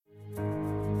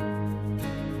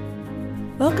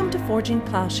Welcome to Forging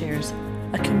Plowshares,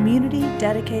 a community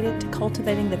dedicated to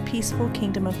cultivating the peaceful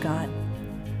kingdom of God.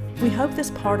 We hope this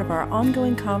part of our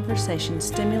ongoing conversation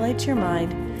stimulates your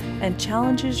mind and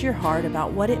challenges your heart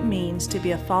about what it means to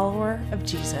be a follower of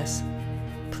Jesus.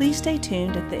 Please stay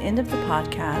tuned at the end of the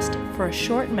podcast for a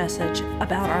short message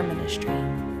about our ministry.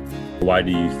 Why do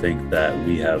you think that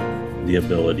we have the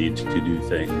ability to do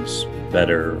things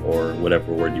better, or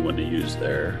whatever word you want to use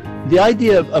there? The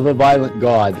idea of a violent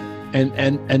God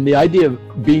and the idea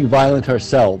of being violent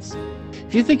ourselves.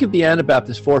 If you think of the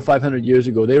Anabaptists 400 or 500 years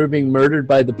ago, they were being murdered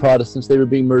by the Protestants, they were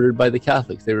being murdered by the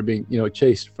Catholics, they were being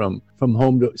chased from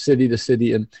home to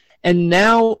city. And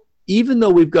now, even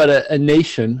though we've got a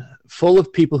nation full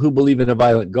of people who believe in a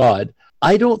violent God,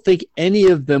 I don't think any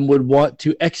of them would want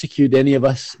to execute any of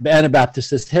us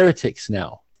Anabaptists as heretics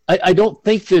now. I don't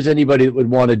think there's anybody that would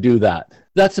want to do that.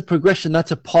 That's a progression.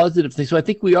 That's a positive thing. So I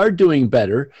think we are doing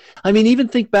better. I mean, even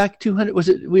think back 200,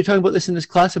 we were talking about this in this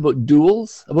class about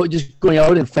duels, about just going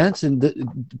out and fence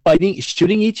and fighting,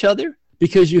 shooting each other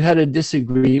because you had a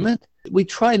disagreement. We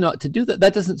try not to do that.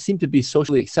 That doesn't seem to be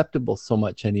socially acceptable so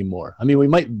much anymore. I mean, we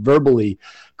might verbally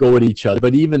go at each other,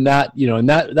 but even that, and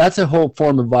that's a whole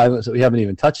form of violence that we haven't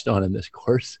even touched on in this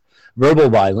course, verbal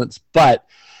violence. But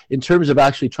in terms of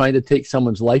actually trying to take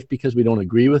someone's life because we don't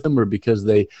agree with them or because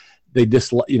they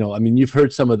dislike, I mean, you've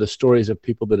heard some of the stories of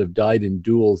people that have died in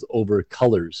duels over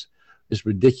colors, just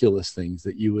ridiculous things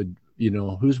that you would,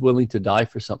 who's willing to die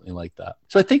for something like that?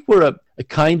 So I think we're a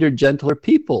kinder, gentler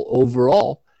people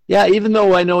overall. Yeah, even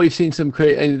though I know we've seen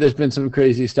there's been some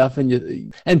crazy stuff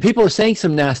and people are saying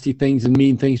some nasty things and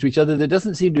mean things to each other, that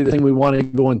doesn't seem to be the thing we want to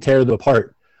go and tear them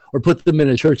apart or put them in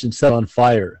a church and set on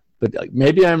fire. But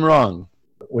maybe I'm wrong.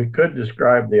 We could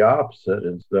describe the opposite,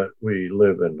 is that we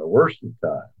live in the worst of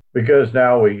times. Because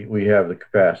now we have the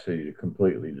capacity to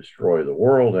completely destroy the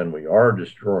world, and we are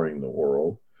destroying the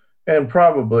world. And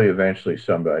probably eventually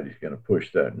somebody's going to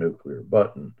push that nuclear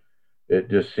button. It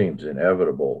just seems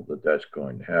inevitable that that's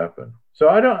going to happen. So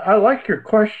I like your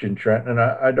question, Trent, and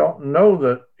I don't know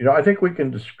that, I think we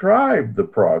can describe the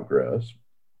progress,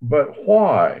 but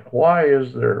why? Why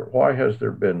has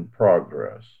there been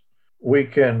progress? We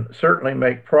can certainly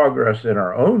make progress in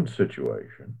our own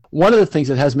situation. One of the things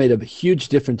that has made a huge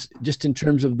difference just in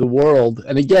terms of the world,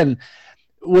 and again,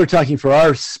 we're talking for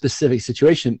our specific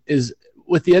situation, is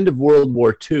with the end of World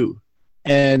War II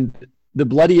and the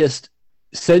bloodiest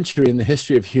century in the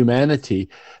history of humanity,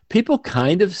 people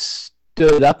kind of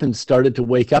stood up and started to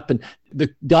wake up, and the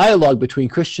dialogue between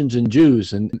Christians and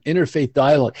Jews and interfaith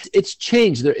dialogue, it's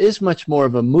changed. There is much more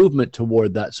of a movement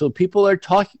toward that. So people are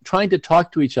trying to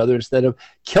talk to each other instead of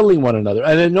killing one another.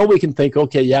 And I know we can think,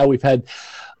 okay, yeah, we've had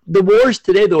the wars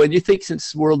today, though, and you think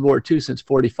since World War II, since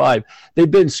 1945, they've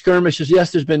been skirmishes.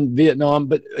 Yes, there's been Vietnam,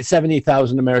 but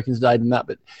 70,000 Americans died in that,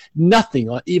 but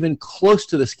nothing even close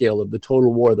to the scale of the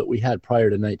total war that we had prior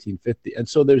to 1950. And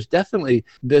so there's definitely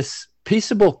this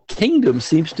peaceable kingdom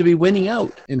seems to be winning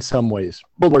out in some ways.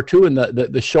 World War II and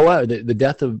the Shoah, the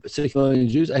death of 6 million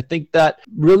Jews, I think that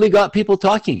really got people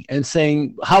talking and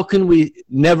saying, how can we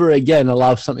never again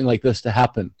allow something like this to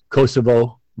happen?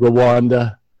 Kosovo,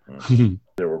 Rwanda.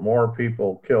 There were more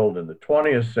people killed in the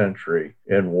 20th century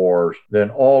in wars than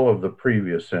all of the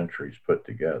previous centuries put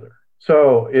together.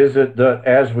 So is it that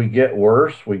as we get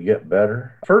worse, we get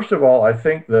better? First of all, I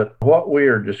think that what we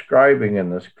are describing in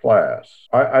this class,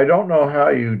 I don't know how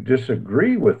you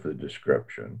disagree with the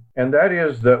description, and that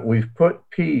is that we've put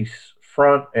peace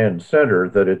front and center,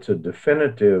 that it's a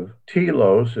definitive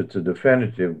telos, it's a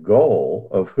definitive goal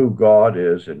of who God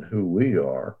is and who we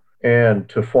are. And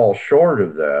to fall short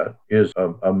of that is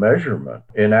a measurement.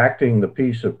 Enacting the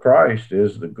peace of Christ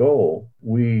is the goal.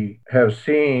 We have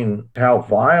seen how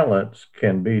violence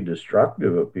can be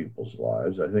destructive of people's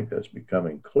lives. I think that's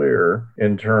becoming clear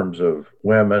in terms of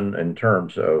women, in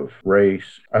terms of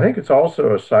race. I think it's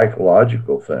also a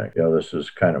psychological thing. This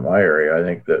is kind of my area. I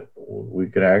think that we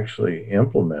can actually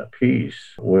implement peace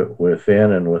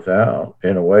within and without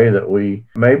in a way that we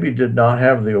maybe did not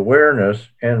have the awareness.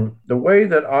 And the way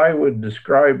that I would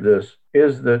describe this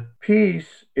is that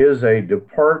peace is a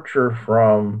departure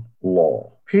from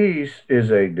law. Peace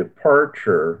is a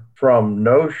departure from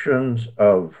notions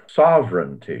of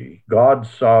sovereignty, God's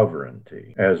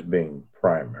sovereignty as being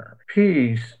primary.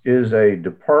 Peace is a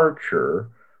departure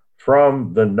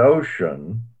from the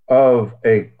notion of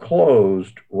a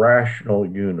closed, rational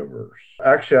universe.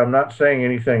 Actually, I'm not saying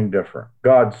anything different.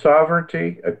 God's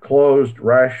sovereignty, a closed,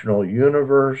 rational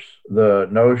universe, the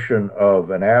notion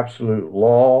of an absolute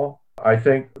law, I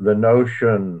think the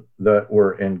notion that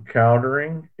we're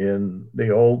encountering in the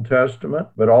Old Testament,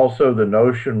 but also the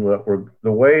notion that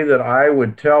the way that I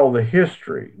would tell the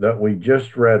history that we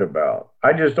just read about.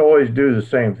 I just always do the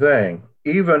same thing,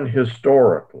 even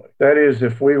historically. That is,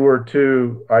 if we were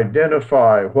to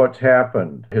identify what's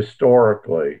happened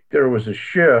historically, there was a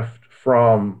shift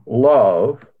from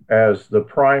love as the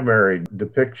primary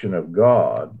depiction of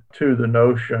God to the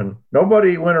notion,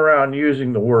 nobody went around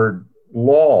using the word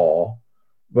law,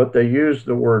 but they used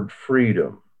the word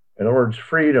freedom. In other words,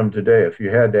 freedom today, if you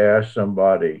had to ask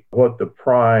somebody what the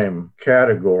prime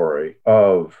category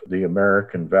of the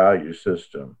American value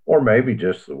system, or maybe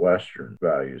just the Western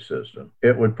value system,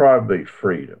 it would probably be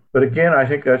freedom. But again, I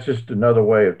think that's just another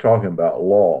way of talking about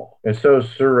law. And so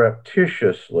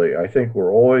surreptitiously, I think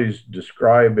we're always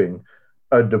describing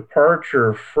a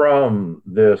departure from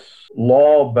this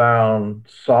law-bound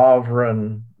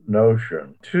sovereign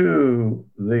notion to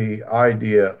the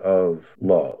idea of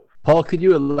love. Paul, could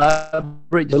you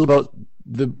elaborate a little about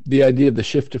the idea of the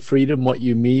shift to freedom, what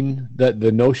you mean, that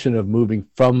the notion of moving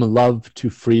from love to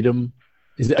freedom?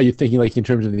 Are you thinking like in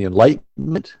terms of the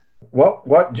Enlightenment?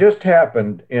 What just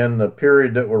happened in the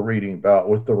period that we're reading about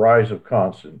with the rise of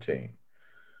Constantine?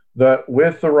 That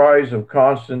with the rise of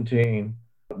Constantine,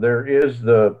 there is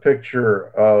the picture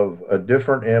of a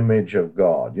different image of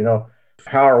God.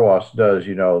 Hauerwas does,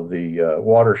 the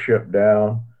Watership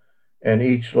Down, and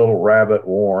each little rabbit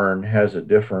warren has a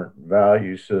different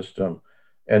value system,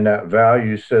 and that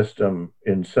value system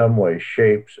in some way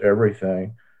shapes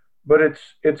everything. But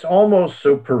it's almost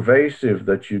so pervasive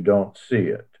that you don't see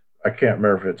it. I can't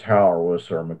remember if it's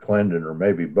Hauerwas or McClendon or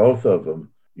maybe both of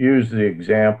them use the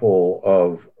example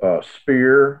of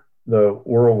Speer, the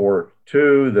World War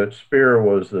II, that Speer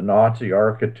was the Nazi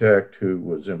architect who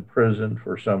was imprisoned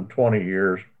for some 20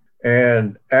 years.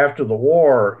 And after the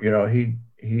war,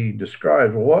 he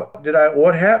describes,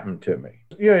 what happened to me?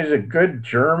 He's a good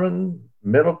German,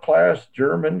 middle-class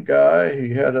German guy. He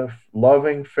had a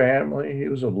loving family. He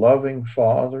was a loving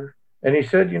father. And he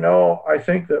said, I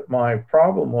think that my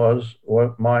problem was,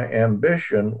 what my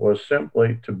ambition was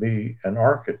simply to be an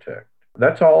architect.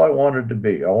 That's all I wanted to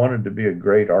be. I wanted to be a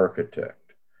great architect.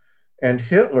 And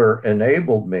Hitler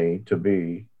enabled me to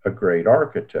be a great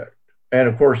architect. And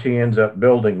of course, he ends up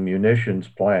building munitions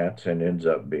plants and ends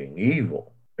up being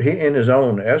evil. In his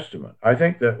own estimate, I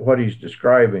think that what he's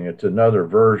describing, it's another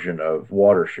version of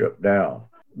Watership Down.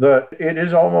 That it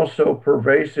is almost so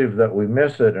pervasive that we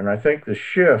miss it. And I think the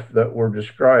shift that we're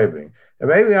describing, and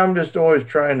maybe I'm just always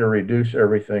trying to reduce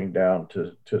everything down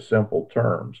to simple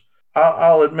terms.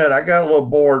 I'll admit, I got a little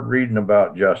bored reading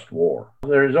about just war.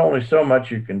 There's only so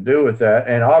much you can do with that,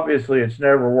 and obviously it's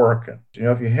never working.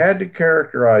 If you had to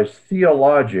characterize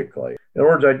theologically, in other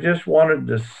words, I just wanted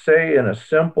to say in a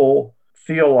simple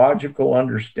theological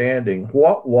understanding,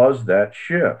 what was that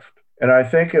shift? And I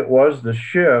think it was the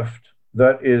shift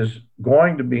that is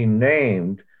going to be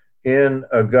named in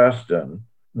Augustine,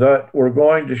 that we're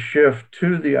going to shift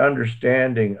to the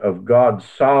understanding of God's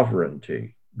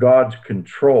sovereignty, God's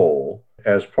control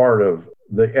as part of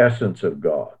the essence of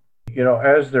God.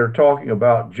 As they're talking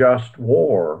about just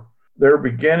war, they're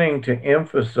beginning to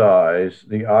emphasize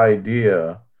the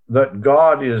idea that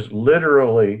God is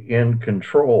literally in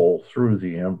control through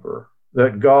the emperor,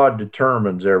 that God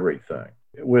determines everything.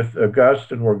 With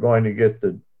Augustine, we're going to get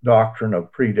the doctrine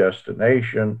of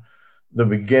predestination, the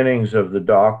beginnings of the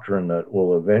doctrine that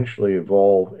will eventually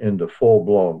evolve into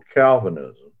full-blown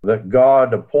Calvinism, that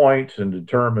God appoints and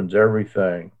determines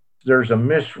everything. There's a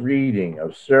misreading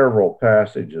of several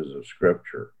passages of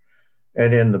Scripture.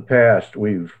 And in the past,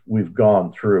 we've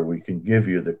gone through, we can give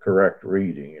you the correct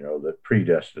reading, that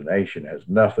predestination has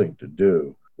nothing to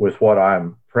do with what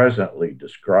I'm presently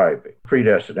describing.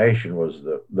 Predestination was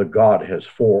the God has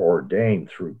foreordained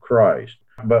through Christ.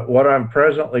 But what I'm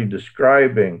presently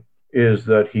describing is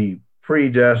that he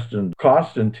predestined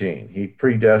Constantine. He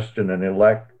predestined an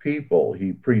elect people.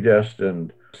 He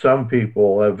predestined some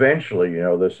people. Eventually,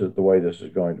 this is the way this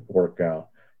is going to work out.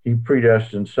 He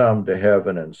predestined some to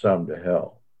heaven and some to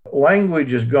hell.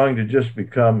 Language is going to just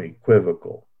become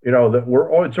equivocal.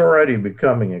 It's already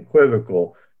becoming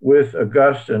equivocal with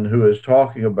Augustine, who is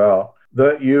talking about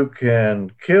that you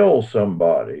can kill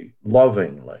somebody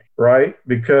lovingly, right?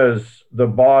 Because the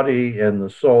body and the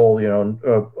soul,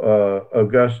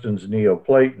 Augustine's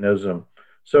Neoplatonism,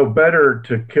 so better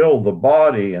to kill the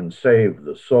body and save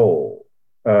the soul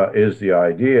is the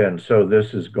idea. And so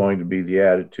this is going to be the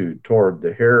attitude toward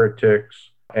the heretics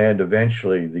and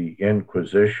eventually the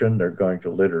Inquisition. They're going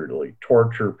to literally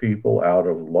torture people out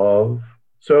of love.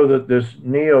 So that this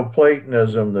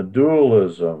Neoplatonism, the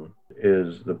dualism,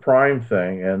 is the prime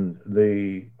thing. And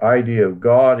the idea of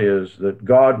God is that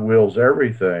God wills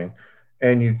everything.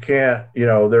 And you can't,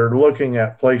 they're looking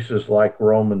at places like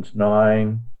Romans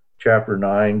 9, chapter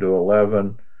 9 to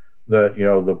 11, that,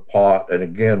 the pot. And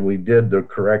again, we did the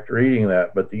correct reading of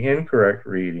that, but the incorrect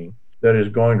reading that is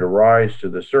going to rise to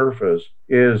the surface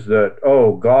is that,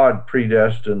 God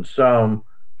predestined some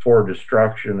for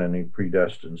destruction and he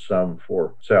predestined some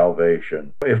for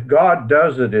salvation. If God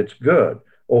does it, it's good.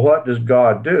 Well, what does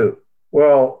God do?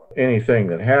 Well, anything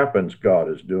that happens, God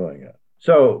is doing it.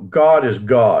 So God is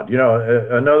God.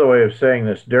 Another way of saying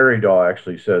this, Derrida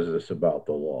actually says this about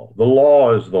the law. The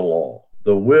law is the law.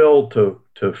 The will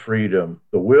to freedom,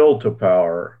 the will to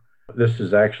power. This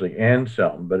is actually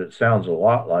Anselm, but it sounds a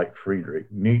lot like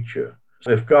Friedrich Nietzsche.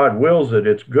 If God wills it,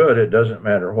 it's good. It doesn't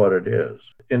matter what it is.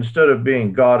 Instead of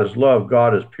being God is love,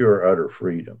 God is pure, utter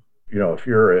freedom. If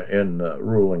you're in the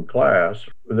ruling class,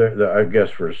 I guess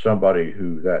for somebody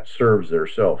who that serves their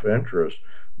self-interest,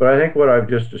 but I think what I've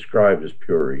just described is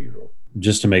pure evil.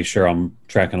 Just to make sure I'm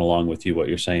tracking along with you, what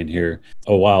you're saying here.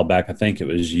 A while back, I think it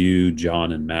was you,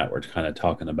 John, and Matt were kind of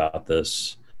talking about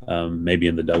this, maybe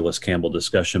in the Douglas Campbell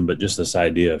discussion, but just this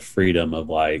idea of freedom of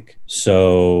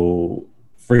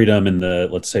freedom in the,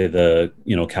 let's say the,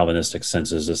 Calvinistic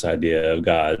sense is this idea of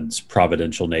God's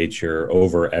providential nature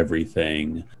over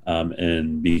everything.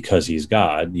 And because he's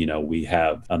God, we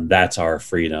have, that's our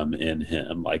freedom in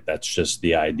him. Like, that's just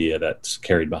the idea that's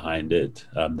carried behind it,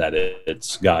 that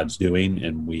it's God's doing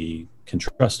and we can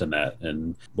trust in that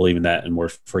and believe in that and we're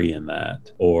free in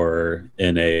that. Or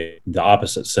in the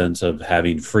opposite sense of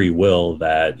having free will,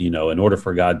 that, in order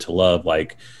for God to love,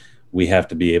 we have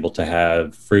to be able to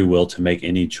have free will to make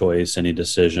any choice, any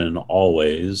decision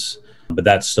always. But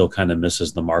that still kind of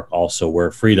misses the mark also, where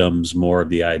freedom's more of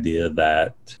the idea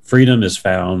that freedom is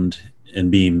found in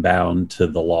being bound to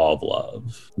the law of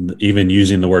love. Even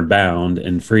using the word bound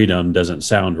and freedom doesn't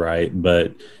sound right,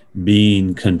 but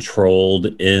being controlled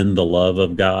in the love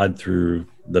of God through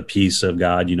the peace of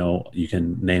God, you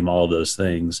can name all those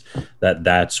things,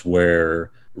 that's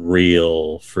where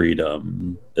real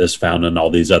freedom is found. And all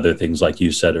these other things, like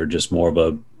you said, are just more of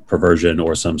a perversion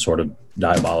or some sort of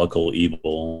diabolical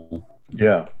evil.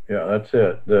 Yeah, that's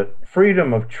it. The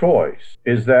freedom of choice,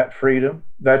 is that freedom?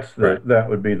 Right. That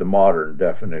would be the modern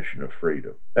definition of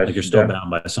freedom. That's like you're still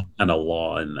bound by some kind of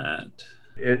law in that.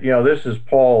 This is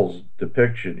Paul's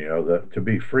depiction, that to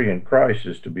be free in Christ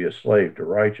is to be a slave to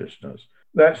righteousness.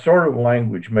 That sort of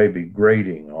language may be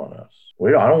grating on us.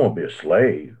 I don't want to be a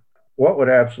slave. What would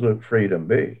absolute freedom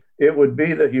be? It would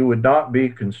be that you would not be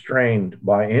constrained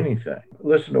by anything.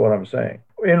 Listen to what I'm saying.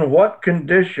 In what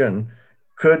condition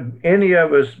could any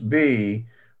of us be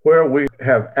where we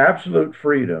have absolute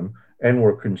freedom and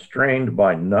we're constrained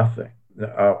by nothing?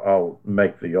 I'll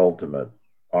make the ultimate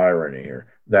irony here.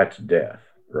 That's death,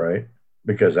 right?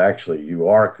 Because actually you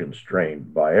are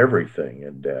constrained by everything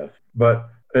in death. But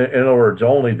in other words,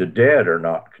 only the dead are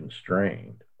not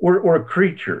constrained. We're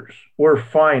creatures. We're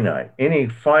finite. Any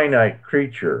finite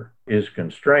creature is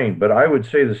constrained. But I would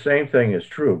say the same thing is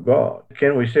true of God.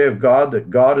 Can we say of God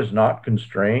that God is not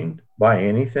constrained by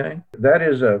anything? That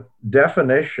is a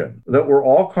definition that we're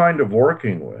all kind of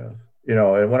working with.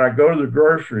 And when I go to the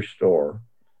grocery store,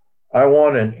 I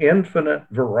want an infinite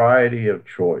variety of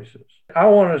choices. I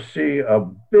want to see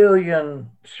 1 billion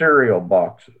cereal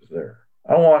boxes there.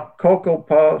 I want Cocoa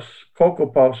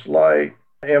Puffs Light.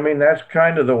 That's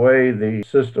kind of the way the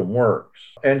system works.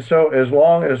 And so as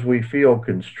long as we feel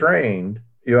constrained,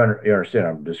 you understand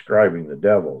I'm describing the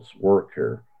devil's work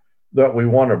here, that we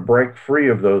want to break free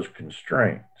of those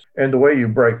constraints. And the way you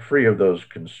break free of those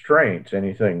constraints,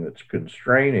 anything that's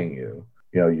constraining you,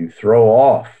 you throw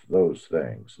off those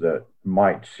things that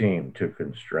might seem to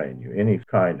constrain you, any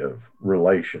kind of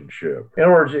relationship. In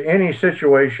other words, any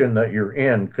situation that you're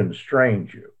in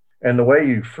constrains you. And the way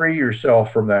you free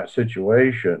yourself from that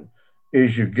situation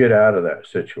is you get out of that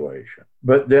situation.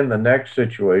 But then the next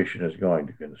situation is going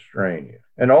to constrain you.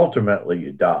 And ultimately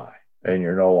you die and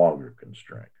you're no longer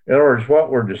constrained. In other words, what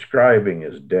we're describing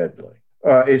is deadly.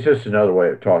 It's just another way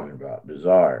of talking about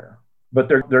desire. But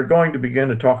they're going to begin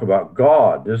to talk about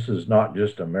God. This is not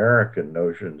just American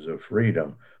notions of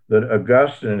freedom, that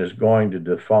Augustine is going to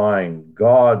define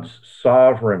God's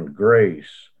sovereign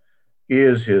grace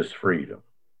is his freedom.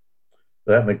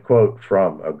 Let me quote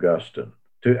from Augustine: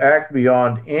 to act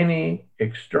beyond any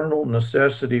external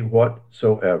necessity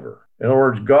whatsoever. In other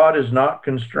words, God is not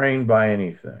constrained by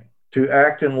anything. To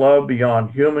act in love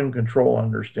beyond human control,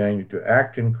 understanding, to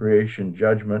act in creation,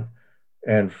 judgment,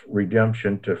 and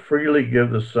redemption, to freely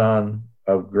give the Son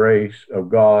of grace of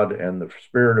God and the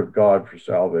Spirit of God for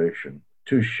salvation,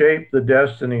 to shape the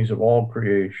destinies of all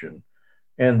creation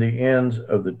and the ends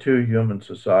of the two human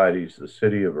societies, the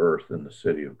city of earth and the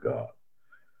city of God.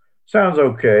 Sounds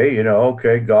okay,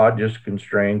 okay, God just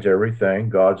constrains everything,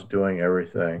 God's doing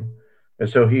everything. And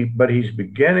so he's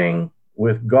beginning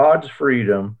with God's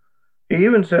freedom. He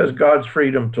even says God's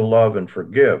freedom to love and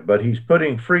forgive, but he's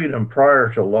putting freedom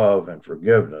prior to love and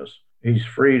forgiveness. He's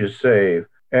free to save.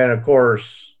 And of course,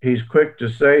 he's quick to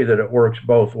say that it works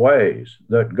both ways,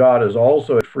 that God is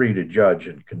also free to judge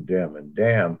and condemn and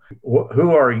damn.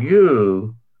 Who are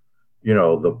you?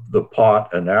 The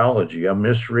pot analogy, a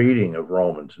misreading of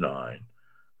Romans 9.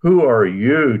 Who are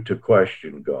you to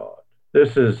question God?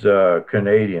 This is a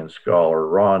Canadian scholar,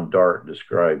 Ron Dart,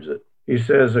 describes it. He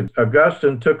says,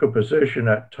 Augustine took a position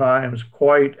at times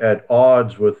quite at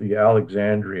odds with the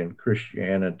Alexandrian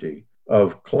Christianity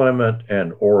of Clement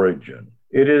and Origen.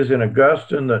 It is in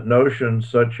Augustine that notions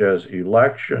such as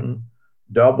election,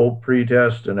 double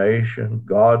predestination,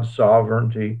 God's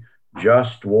sovereignty,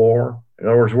 just war. In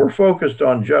other words, we're focused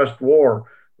on just war,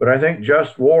 but I think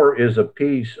just war is a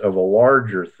piece of a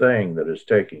larger thing that is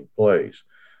taking place.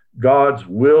 God's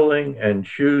willing and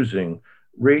choosing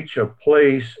reach a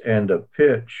place and a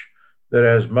pitch that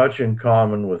has much in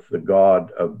common with the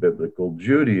God of biblical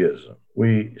Judaism.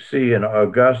 We see in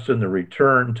Augustine the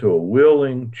return to a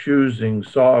willing, choosing,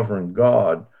 sovereign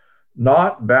God,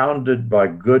 not bounded by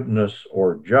goodness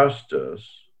or justice,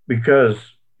 because,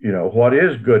 what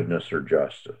is goodness or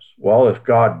justice? Well, if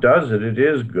God does it, it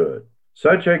is good.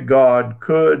 Such a God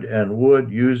could and would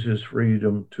use his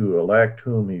freedom to elect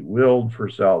whom he willed for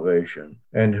salvation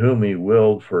and whom he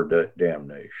willed for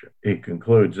damnation. He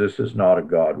concludes this is not a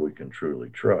God we can truly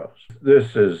trust.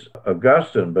 This is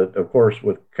Augustine, but of course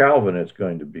with Calvin it's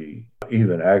going to be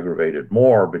even aggravated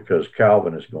more, because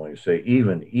Calvin is going to say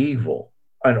even evil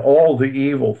and all the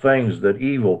evil things that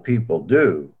evil people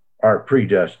do are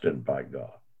predestined by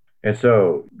God. And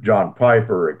so John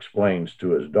Piper explains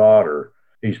to his daughter,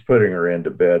 he's putting her into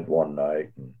bed one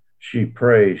night and she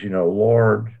prays,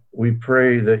 Lord, we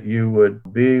pray that you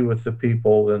would be with the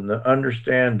people and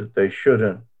understand that they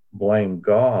shouldn't blame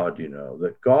God,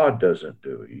 that God doesn't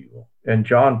do evil. And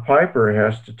John Piper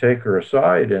has to take her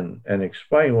aside and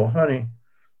explain, well, honey,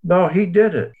 no, he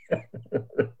did it.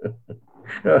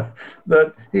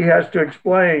 That he has to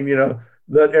explain,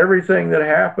 that everything that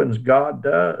happens, God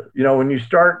does. When you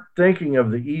start thinking of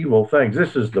the evil things,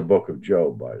 this is the book of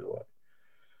Job, by the way.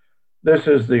 This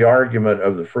is the argument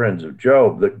of the friends of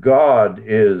Job, that God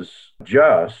is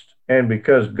just, and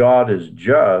because God is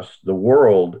just, the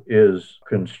world is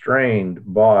constrained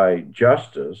by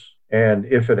justice, and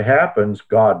if it happens,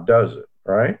 God does it,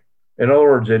 right? In other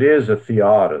words, it is a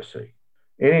theodicy.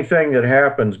 Anything that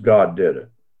happens, God did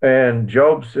it. And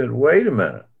Job said, wait a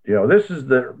minute,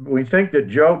 we think that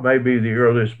Job may be the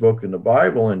earliest book in the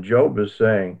Bible, and Job is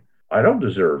saying, I don't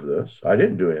deserve this. I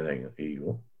didn't do anything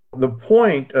evil. The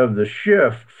point of the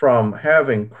shift from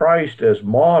having Christ as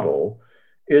model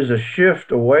is a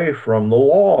shift away from the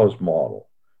law as model.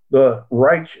 The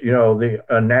right,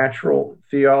 the natural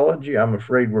theology, I'm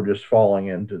afraid we're just falling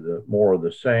into the more of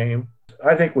the same.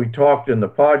 I think we talked in the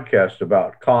podcast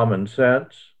about common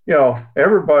sense.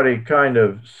 Everybody kind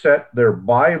of set their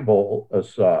Bible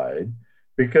aside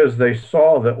because they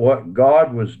saw that what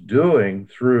God was doing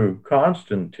through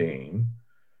Constantine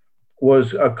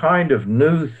was a kind of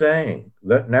new thing,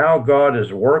 that now God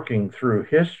is working through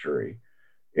history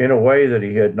in a way that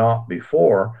he had not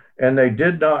before, and they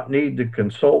did not need to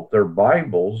consult their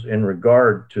Bibles in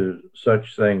regard to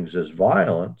such things as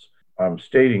violence. I'm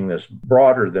stating this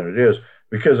broader than it is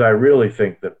because I really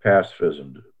think that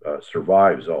pacifism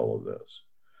survives all of this.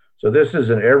 So this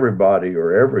isn't everybody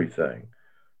or everything,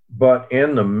 but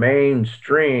in the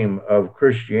mainstream of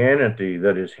Christianity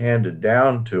that is handed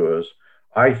down to us,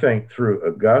 I think through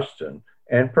Augustine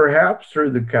and perhaps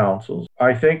through the councils,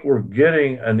 I think we're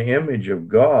getting an image of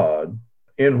God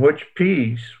in which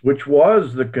peace, which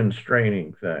was the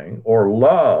constraining thing, or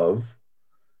love,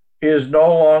 is no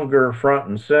longer front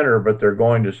and center, but they're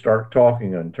going to start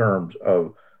talking in terms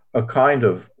of a kind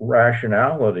of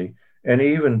rationality and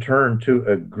even turn to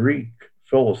a Greek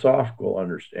philosophical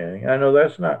understanding. I know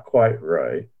that's not quite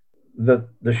right. The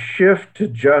shift to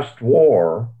just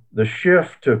war, the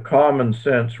shift to common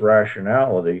sense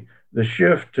rationality, the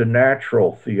shift to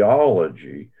natural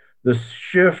theology, the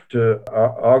shift to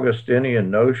Augustinian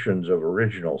notions of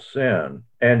original sin,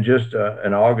 and just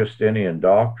an Augustinian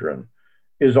doctrine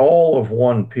is all of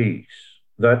one piece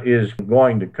that is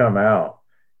going to come out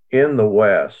in the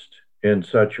West in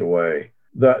such a way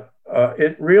that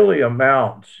it really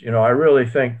amounts, I really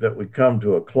think that we come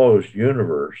to a closed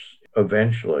universe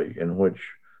eventually in which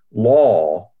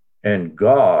law and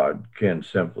God can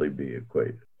simply be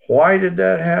equated. Why did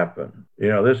that happen?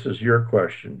 This is your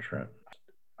question, Trent.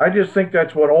 I just think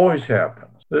that's what always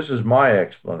happens. This is my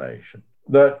explanation,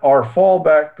 that our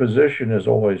fallback position is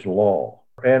always law.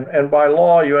 And by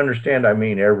law, you understand, I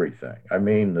mean everything. I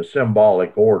mean the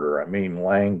symbolic order. I mean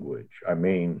language. I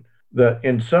mean that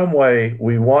in some way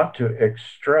we want to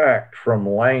extract from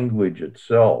language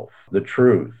itself the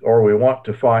truth, or we want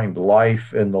to find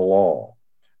life in the law.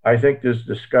 I think this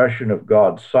discussion of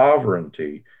God's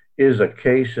sovereignty is a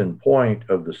case in point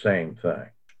of the same thing.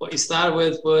 What you started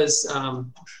with was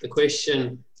the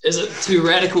question, is it too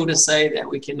radical to say that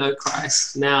we can know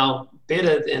Christ now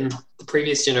better than the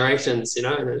previous generations,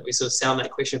 and we sort of sound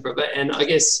that question for a bit. And I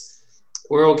guess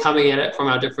we're all coming at it from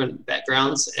our different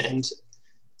backgrounds, and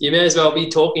you may as well be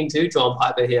talking to John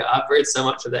Piper here. I've read so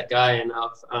much of that guy, and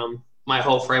my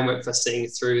whole framework for seeing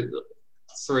through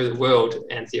the world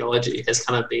and theology has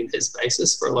kind of been his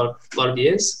basis for a lot of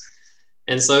years.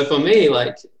 And so for me,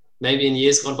 like, maybe in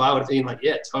years gone by, I would have been like,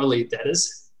 yeah, totally, that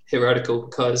is heretical,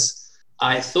 because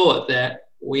I thought that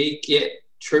we get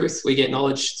truth, we get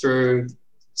knowledge through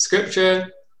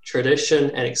scripture, tradition,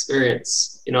 and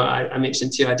experience. I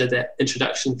mentioned to you, I did that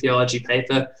introduction theology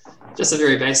paper, just a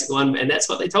very basic one, and that's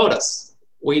what they told us.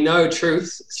 We know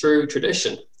truth through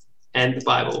tradition and the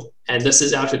Bible, and this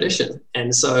is our tradition.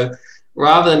 And so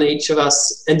rather than each of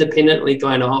us independently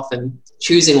going off and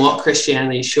choosing what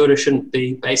Christianity should or shouldn't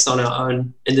be based on our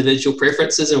own individual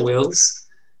preferences and wills,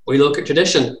 we look at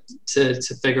tradition to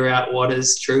figure out what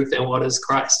is truth and what is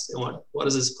Christ and what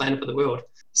is his plan for the world.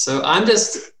 So I'm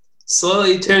just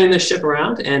slowly turning the ship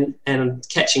around and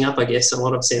catching up, I guess, in a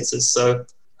lot of senses. So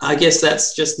I guess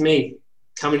that's just me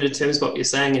coming to terms with what you're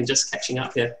saying and just catching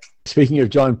up here. Speaking of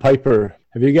John Piper,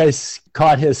 have you guys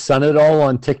caught his son at all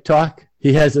on TikTok?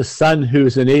 He has a son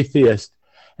who's an atheist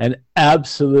and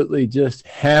absolutely just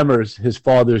hammers his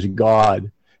father's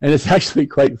God. And it's actually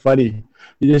quite funny.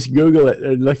 You just Google it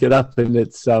and look it up, and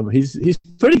it's he's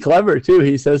pretty clever too.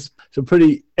 He says some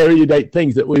pretty erudite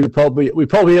things that we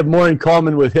probably have more in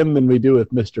common with him than we do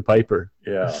with Mr. Piper.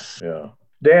 Yeah.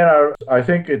 Dan, I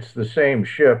think it's the same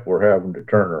ship we're having to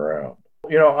turn around.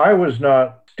 I was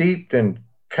not steeped in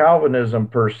Calvinism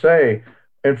per se.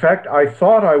 In fact, I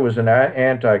thought I was an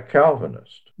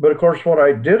anti-Calvinist. But of course, what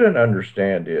I didn't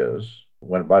understand is,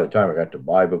 by the time I got to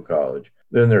Bible college,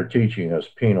 then they're teaching us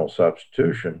penal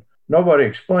substitution. Nobody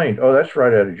explained, that's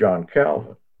right out of John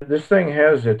Calvin. This thing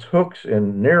has its hooks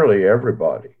in nearly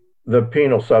everybody. The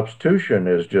penal substitution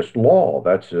is just law.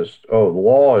 That's just, the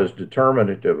law is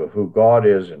determinative of who God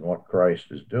is and what Christ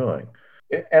is doing.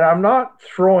 And I'm not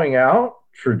throwing out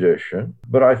tradition,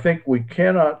 but I think we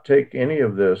cannot take any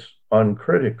of this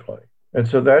uncritically. And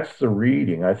so that's the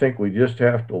reading. I think we just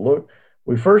have to look.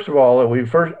 We first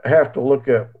have to look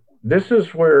at, this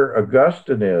is where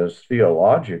Augustine is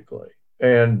theologically.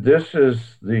 And this is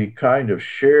the kind of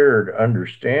shared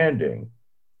understanding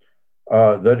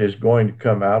that is going to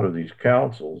come out of these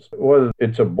councils. Whether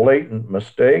it's a blatant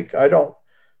mistake, I don't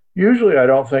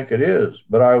think it is,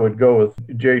 but I would go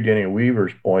with J. Denny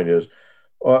Weaver's point is,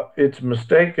 it's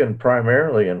mistaken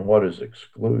primarily in what is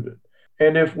excluded.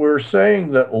 And if we're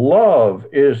saying that love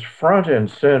is front and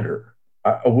center,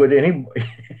 would anybody,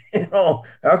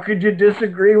 how could you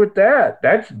disagree with that?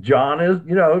 That's John is,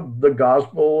 the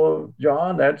Gospel of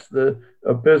John, that's the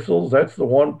epistles, that's the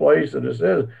one place that it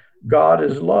says God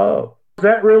is love.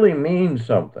 That really means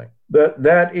something.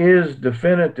 That is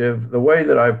definitive. The way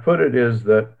that I put it is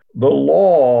that the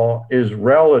law is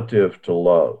relative to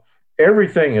love.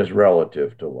 Everything is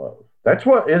relative to love.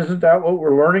 Isn't that what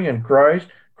we're learning in Christ?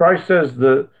 Christ says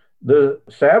the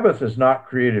Sabbath is not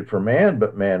created for man,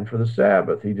 but man for the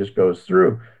Sabbath. He just goes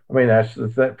through. I mean, that's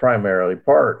the primarily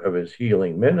part of his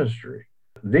healing ministry.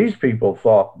 These people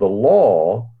thought the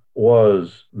law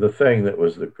was the thing that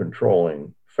was the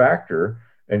controlling factor,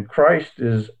 and Christ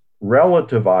is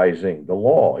relativizing the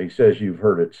law. He says, you've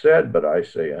heard it said, but I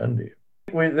say unto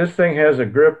you. This thing has a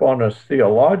grip on us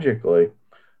theologically,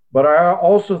 but I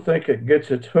also think it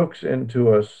gets its hooks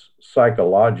into us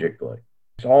psychologically.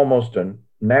 It's almost a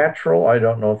natural, I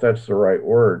don't know if that's the right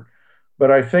word,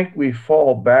 but I think we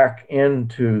fall back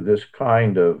into this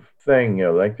kind of thing,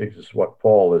 I think this is what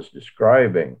Paul is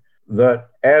describing, that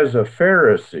as a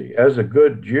Pharisee, as a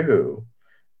good Jew,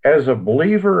 as a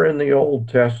believer in the Old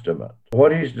Testament,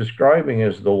 what he's describing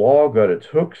is the law got its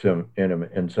hooks in him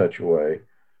in such a way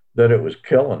that it was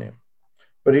killing him.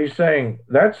 But he's saying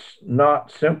that's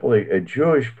not simply a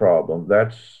Jewish problem,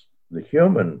 that's the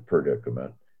human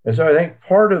predicament. And so I think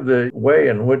part of the way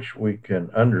in which we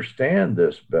can understand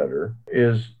this better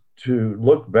is to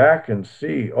look back and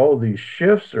see, these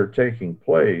shifts are taking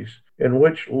place in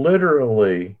which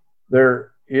literally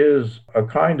there is a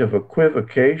kind of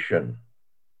equivocation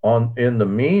in the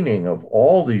meaning of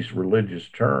all these religious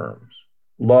terms: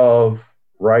 love,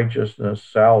 righteousness,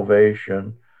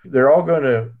 salvation. They're all going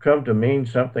to come to mean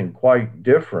something quite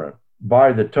different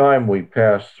by the time we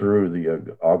pass through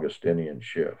the Augustinian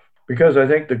shift. Because I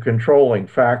think the controlling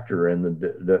factor in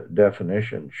the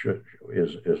definition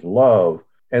is love,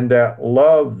 and that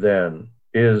love then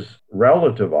is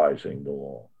relativizing the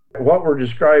law. What we're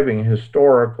describing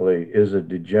historically is a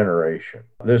degeneration.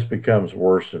 This becomes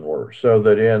worse and worse, so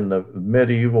that in the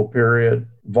medieval period,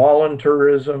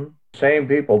 voluntarism, same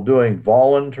people doing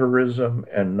voluntarism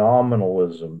and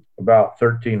nominalism about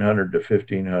 1300 to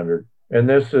 1500. And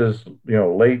this is,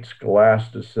 late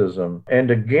scholasticism.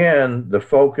 And again, the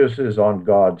focus is on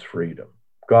God's freedom,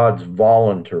 God's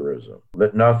voluntarism,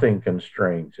 that nothing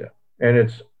constrains him. And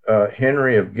it's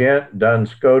Henry of Ghent, Duns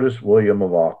Scotus, William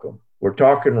of Ockham. We're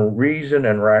talking reason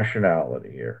and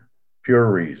rationality here,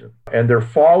 pure reason. And they're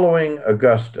following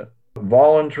Augustine.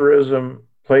 Voluntarism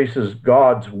places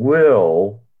God's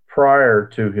will prior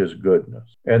to his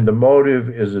goodness. And the motive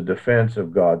is a defense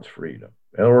of God's freedom.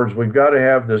 In other words, we've got to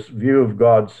have this view of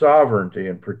God's sovereignty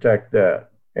and protect that.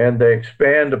 And they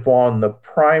expand upon the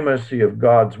primacy of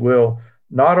God's will,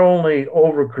 not only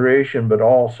over creation, but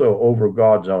also over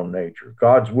God's own nature.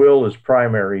 God's will is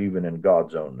primary even in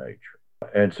God's own nature.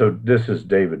 And so this is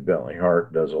David Bentley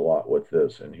Hart does a lot with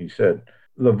this. And he said,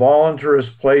 the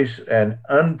voluntarists place an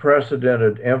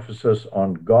unprecedented emphasis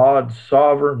on God's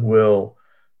sovereign will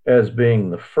as being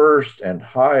the first and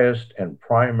highest and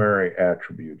primary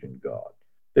attribute in God.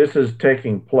 This is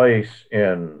taking place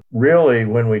in, really,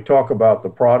 when we talk about the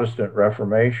Protestant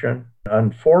Reformation,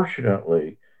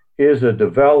 unfortunately, is a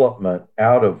development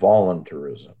out of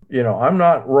voluntarism. I'm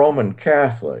not Roman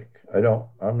Catholic.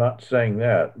 I'm not saying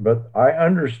that, but I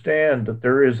understand that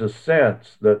there is a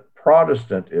sense that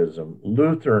Protestantism,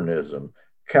 Lutheranism,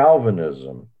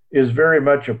 Calvinism is very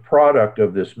much a product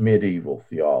of this medieval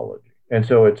theology. And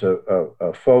so it's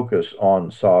a focus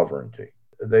on sovereignty.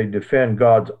 They defend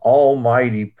God's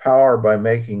almighty power by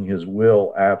making his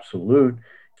will absolute.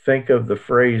 Think of the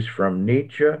phrase from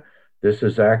Nietzsche. This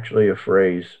is actually a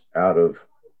phrase out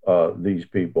of these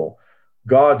people.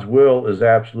 God's will is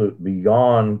absolute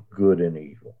beyond good and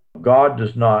evil. God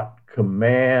does not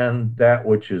command that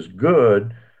which is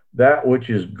good. That which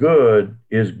is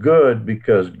good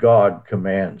because God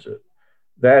commands it.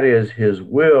 That is, his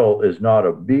will is not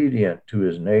obedient to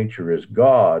his nature as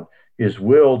God. His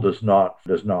will does not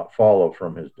follow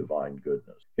from his divine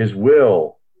goodness. His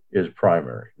will is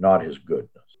primary, not his goodness.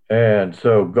 And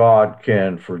so God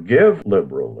can forgive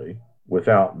liberally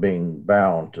without being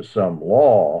bound to some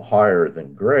law higher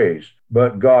than grace,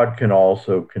 but God can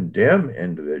also condemn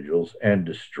individuals and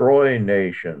destroy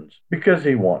nations because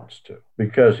he wants to,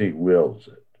 because he wills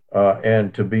it.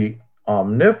 And to be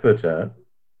omnipotent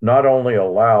not only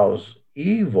allows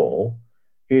evil,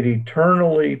 it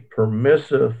eternally,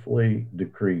 permissively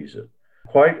decrees it.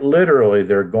 Quite literally,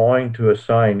 they're going to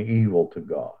assign evil to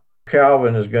God.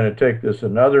 Calvin is going to take this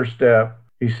another step.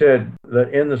 He said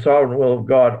that in the sovereign will of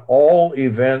God, all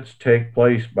events take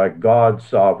place by God's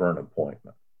sovereign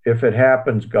appointment. If it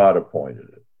happens, God appointed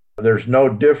it. There's no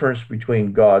difference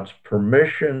between God's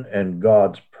permission and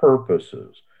God's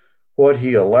purposes. What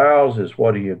he allows is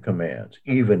what he commands,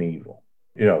 even evil.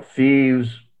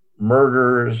 Thieves,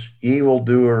 murderers,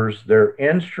 evildoers, they're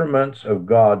instruments of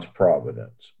God's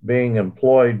providence, being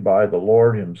employed by the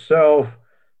Lord himself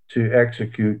to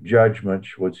execute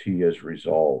judgments which he has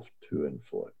resolved to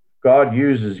inflict. God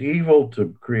uses evil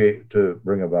to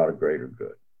bring about a greater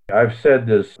good. I've said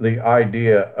this, the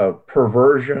idea of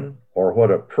perversion, or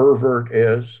what a pervert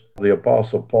is, the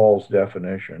Apostle Paul's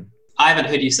definition. I haven't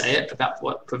heard you say it about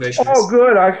what perversion is. Oh,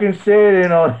 good. I can say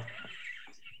it, and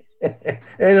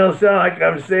it'll sound like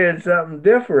I'm saying something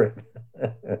different.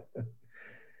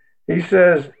 He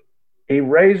says, he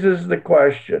raises the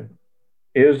question,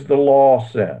 is the law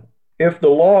sin? If the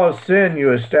law is sin,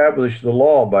 you establish the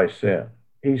law by sin.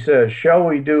 He says, shall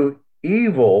we do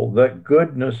evil that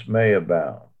goodness may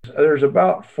abound? There's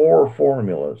about 4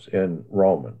 formulas in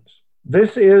Romans.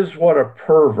 This is what a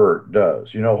pervert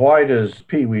does. Why does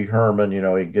Pee Wee Herman,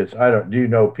 do you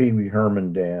know Pee Wee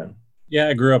Herman, Dan? Yeah,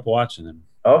 I grew up watching him.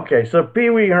 Okay, so Pee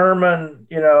Wee Herman,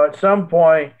 at some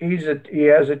point, he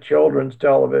has a children's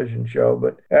television show,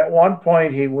 but at one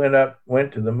point he went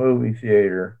to the movie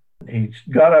theater. He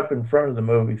got up in front of the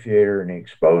movie theater and he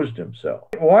exposed himself.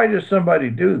 Why does somebody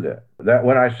do that? That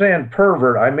when I say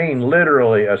pervert, I mean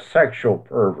literally a sexual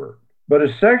pervert. But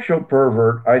a sexual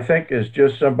pervert, I think, is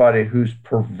just somebody who's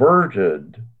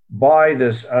perverted by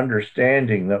this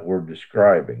understanding that we're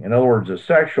describing. In other words, a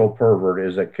sexual pervert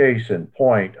is a case in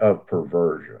point of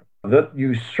perversion. That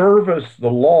you service the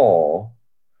law,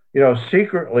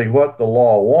 secretly what the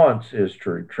law wants is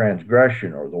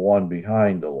transgression, or the one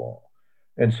behind the law.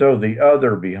 And so the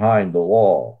other behind the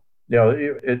law,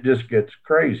 it just gets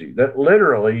crazy. That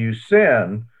literally you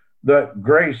sin that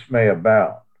grace may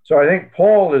abound. So I think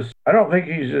I don't think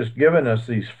he's just given us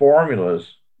these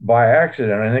formulas by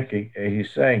accident. I think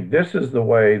he's saying this is the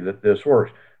way that this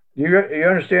works. You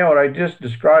understand what I just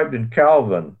described in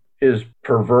Calvin is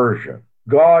perversion.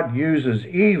 God uses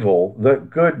evil that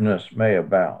goodness may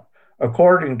abound.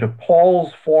 According to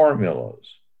Paul's formulas,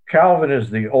 Calvin is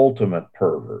the ultimate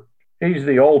pervert. He's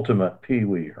the ultimate Pee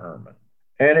Wee Herman.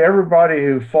 And everybody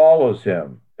who follows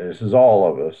him, this is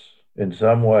all of us in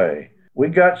some way, we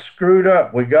got screwed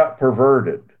up, we got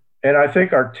perverted. And I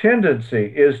think our tendency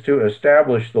is to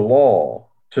establish the law,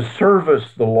 to service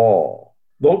the law.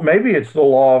 Maybe it's the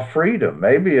law of freedom.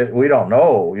 Maybe we don't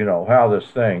know, how this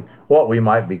thing, what we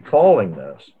might be calling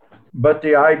this. But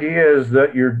the idea is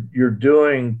that you're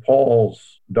doing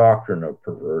Paul's doctrine of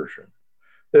perversion.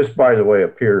 This, by the way,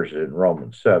 appears in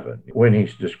Romans 7 when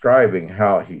he's describing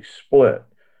how he split,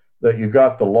 that you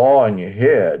got the law in your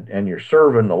head and you're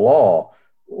serving the law.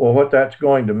 Well, what that's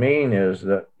going to mean is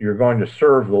that you're going to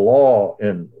serve the law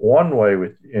in one way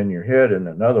in your head and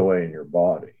another way in your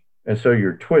body. And so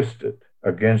you're twisted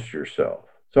against yourself.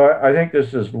 So I think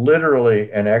this is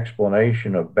literally an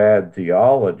explanation of bad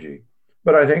theology,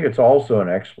 but I think it's also an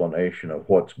explanation of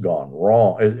what's gone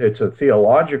wrong. It's a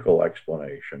theological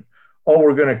explanation. Oh,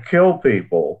 we're going to kill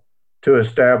people to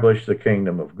establish the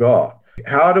kingdom of God.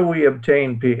 How do we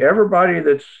obtain peace? Everybody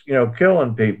that's,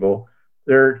 killing people,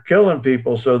 they're killing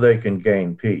people so they can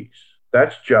gain peace.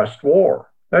 That's just war.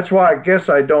 That's why I guess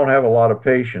I don't have a lot of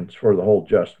patience for the whole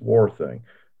just war thing,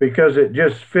 because it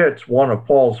just fits one of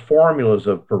Paul's formulas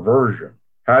of perversion.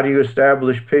 How do you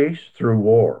establish peace? Through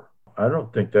war. I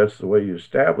don't think that's the way you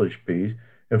establish peace.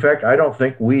 In fact, I don't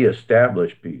think we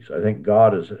establish peace. I think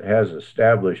God has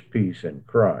established peace in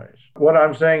Christ. What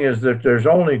I'm saying is that there's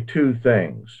only two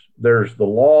things. There's the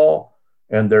law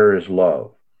and there is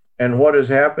love. And what has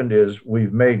happened is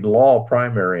we've made law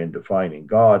primary in defining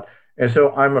God. And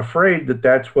so I'm afraid that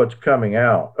that's what's coming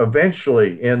out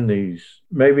eventually in these,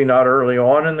 maybe not early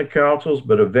on in the councils,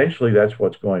 but eventually that's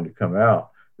what's going to come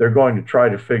out. They're going to try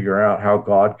to figure out how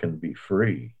God can be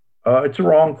free. It's a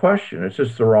wrong question. It's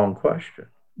just the wrong question.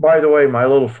 By the way, my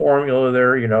little formula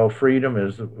there, freedom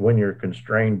is when you're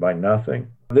constrained by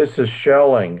nothing. This is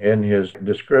Schelling in his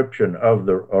description of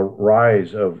the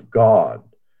rise of God.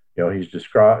 He's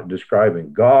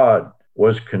describing God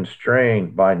was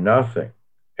constrained by nothing,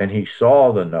 and he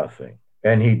saw the nothing,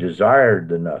 and he desired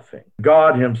the nothing.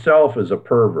 God himself is a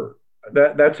pervert.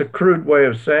 That's a crude way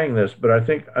of saying this, but I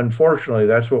think, unfortunately,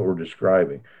 that's what we're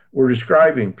describing. We're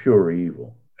describing pure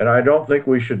evil, and I don't think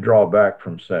we should draw back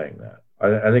from saying that.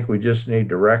 I think we just need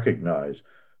to recognize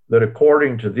that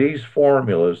according to these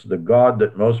formulas, the God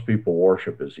that most people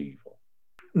worship is evil.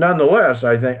 Nonetheless,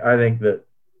 I think that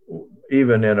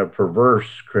even in a perverse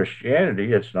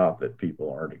Christianity, it's not that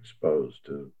people aren't exposed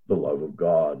to the love of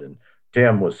God. And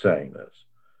Tim was saying this,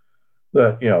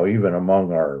 that, even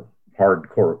among our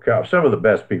hardcore, some of the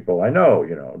best people I know,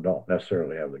 don't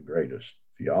necessarily have the greatest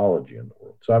theology in the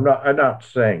world. So I'm not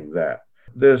saying that.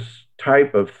 This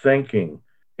type of thinking,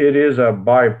 it is a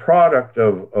byproduct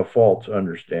of a false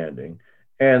understanding.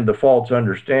 And the false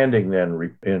understanding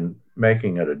then, in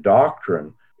making it a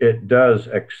doctrine, it does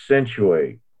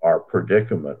accentuate our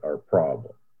predicament, our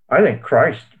problem. I think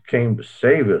Christ came to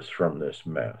save us from this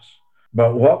mess.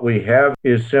 But what we have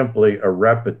is simply a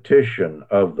repetition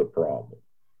of the problem.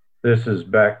 This is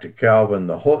back to Calvin.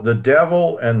 The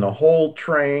devil and the whole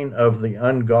train of the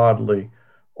ungodly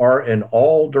are in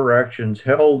all directions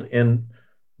held in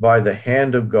by the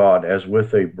hand of God as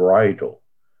with a bridle,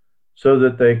 so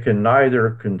that they can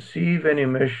neither conceive any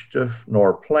mischief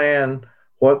nor plan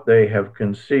what they have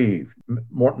conceived,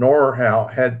 nor how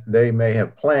they may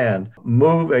have planned,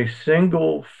 move a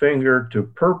single finger to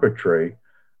perpetrate,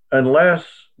 unless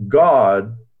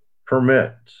God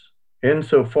permits,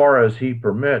 insofar as he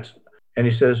permits. And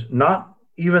he says, not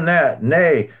even that,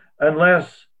 nay,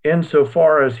 unless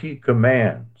insofar as he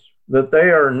commands, that they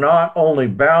are not only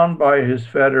bound by his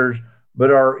fetters, but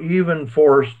are even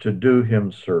forced to do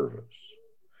him service.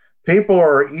 People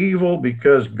are evil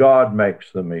because God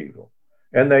makes them evil.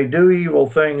 And they do evil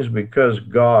things because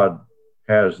God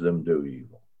has them do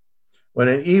evil. When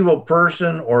an evil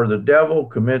person or the devil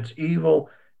commits evil,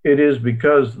 it is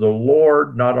because the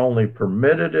Lord not only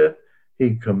permitted it,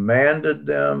 he commanded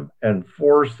them and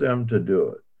forced them to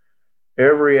do it.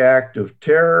 Every act of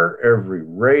terror, every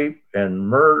rape and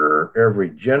murder, every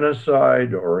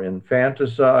genocide or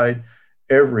infanticide,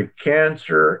 every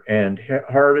cancer and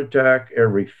heart attack,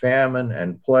 every famine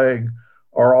and plague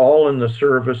are all in the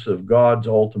service of God's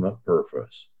ultimate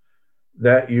purpose,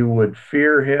 that you would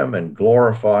fear him and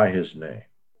glorify his name.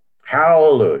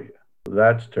 Hallelujah.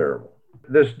 That's terrible.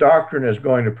 This doctrine is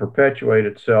going to perpetuate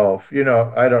itself. You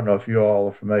know, I don't know if you all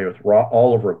are familiar with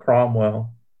Oliver Cromwell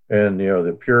and, you know,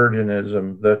 the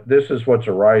Puritanism, that this is what's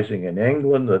arising in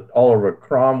England, that Oliver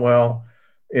Cromwell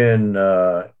in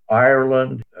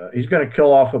Ireland, he's going to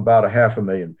kill off about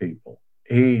 500,000 people.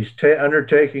 He's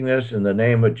undertaking this in the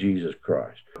name of Jesus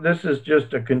Christ. This is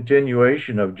just a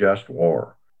continuation of just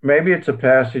war. Maybe it's a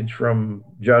passage from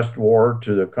just war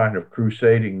to the kind of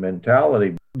crusading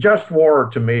mentality. Just war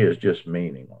to me is just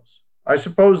meaningless. I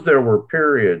suppose there were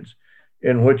periods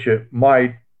in which it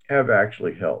might have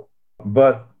actually helped.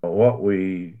 But what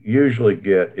we usually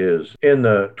get is in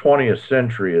the 20th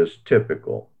century is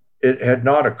typical. It had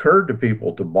not occurred to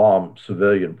people to bomb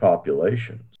civilian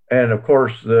populations. And of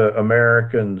course, the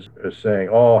Americans are saying,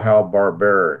 oh, how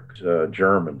barbaric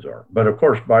Germans are. But of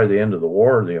course, by the end of the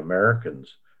war, the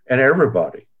Americans and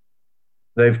everybody,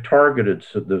 they've targeted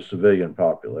the civilian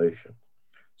population.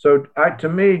 So to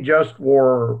me, just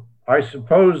war, I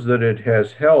suppose that it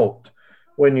has helped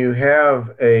when you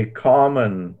have a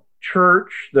common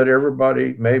church that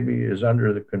everybody maybe is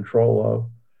under the control of.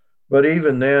 But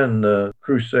even then, the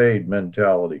crusade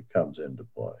mentality comes into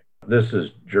play. This is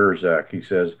Jersak. He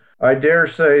says, I dare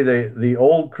say the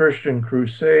old Christian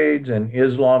crusades and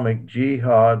Islamic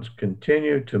jihads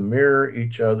continue to mirror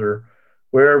each other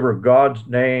wherever God's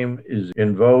name is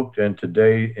invoked in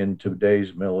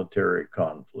today's military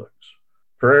conflicts.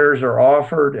 Prayers are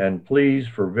offered and pleas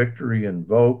for victory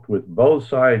invoked, with both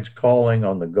sides calling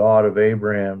on the God of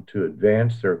Abraham to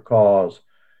advance their cause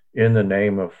in the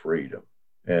name of freedom.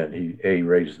 And he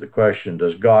raises the question,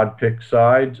 does God pick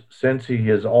sides? Since he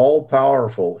is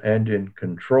all-powerful and in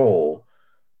control,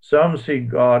 some see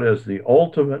God as the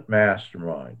ultimate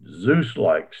mastermind,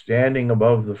 Zeus-like, standing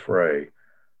above the fray,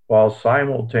 while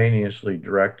simultaneously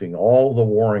directing all the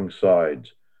warring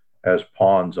sides as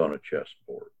pawns on a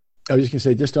chessboard. I was just going to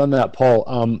say, just on that,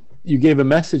 Paul, you gave a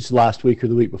message last week or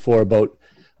the week before about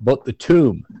the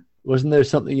tomb. Wasn't there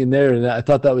something in there? And I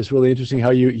thought that was really interesting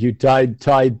how you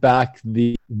tied back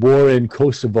the war in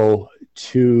Kosovo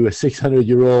to a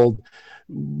 600-year-old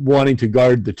wanting to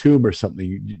guard the tomb or something.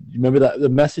 You remember that, the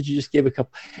message you just gave a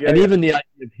couple? Yeah, and even the idea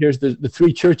of, here's the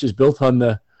three churches built on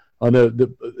the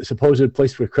supposed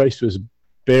place where Christ was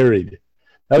buried.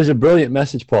 That was a brilliant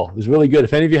message, Paul. It was really good.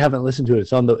 If any of you haven't listened to it,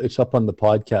 it's up on the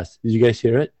podcast. Did you guys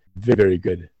hear it? Very, very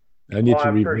good. I need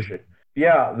to read it.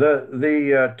 Yeah,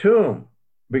 the tomb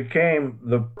became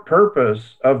the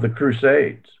purpose of the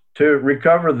Crusades, to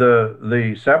recover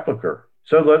the sepulcher.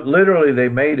 So that literally they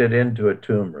made it into a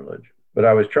tomb religion. But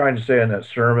I was trying to say in that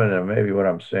sermon, and maybe what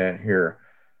I'm saying here,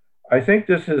 I think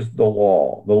this is the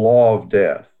law of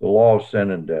death, the law of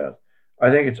sin and death. I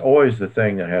think it's always the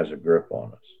thing that has a grip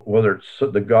on us, whether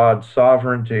it's the God's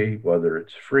sovereignty, whether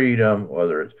it's freedom,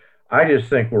 I just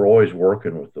think we're always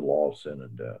working with the law of sin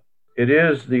and death. It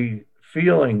is the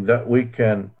feeling that we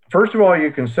can, first of all,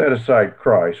 you can set aside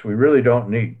Christ. We really don't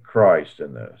need Christ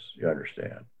in this, you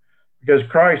understand? Because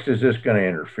Christ is just going to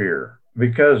interfere.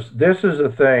 Because this is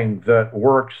a thing that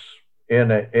works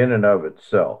in and of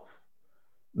itself,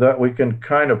 that we can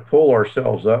kind of pull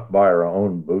ourselves up by our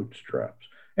own bootstraps.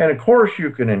 And of course,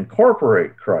 you can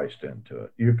incorporate Christ into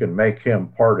it. You can make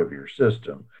him part of your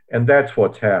system. And that's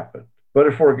what's happened. But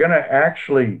if we're going to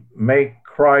actually make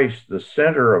Christ the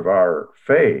center of our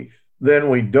faith, then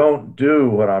we don't do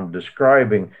what I'm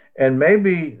describing. And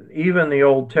maybe even the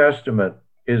Old Testament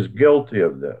is guilty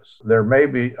of this. There may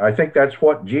be, I think that's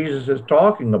what Jesus is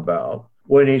talking about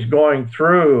when he's going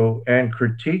through and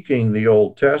critiquing the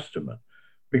Old Testament,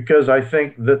 because I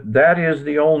think that is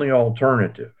the only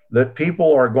alternative, that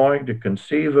people are going to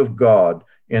conceive of God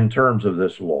in terms of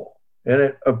this law. And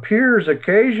it appears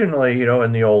occasionally,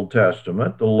 in the Old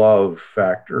Testament, the love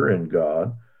factor in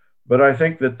God. But I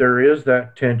think that there is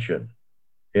that tension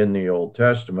in the Old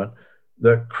Testament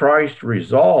that Christ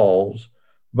resolves,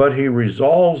 but he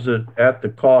resolves it at the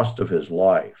cost of his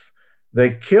life.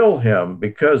 They kill him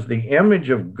because the image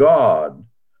of God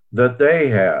that they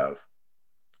have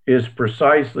is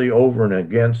precisely over and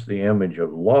against the image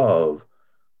of love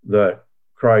that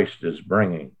Christ is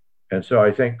bringing. And so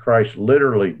I think Christ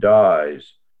literally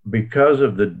dies because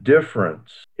of the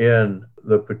difference in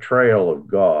the portrayal of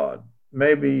God.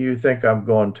 Maybe you think I'm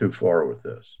going too far with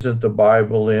this. Isn't the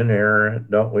Bible inerrant?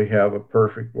 Don't we have a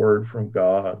perfect word from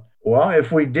God? Well,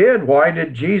 if we did, why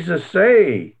did Jesus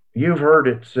say, you've heard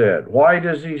it said? Why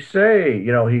does he say,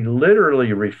 he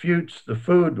literally refutes the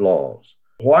food laws?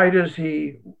 Why does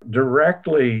he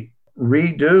directly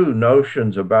redo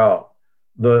notions about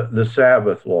the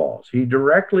Sabbath laws? He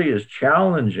directly is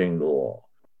challenging the law.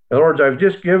 In other words, I've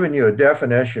just given you a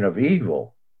definition of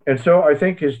evil. And so I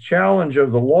think his challenge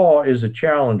of the law is a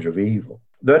challenge of evil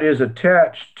that is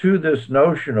attached to this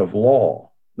notion of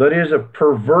law, that is a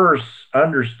perverse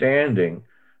understanding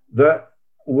that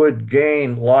would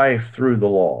gain life through the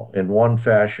law in one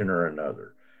fashion or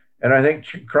another. And I think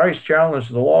Christ's challenge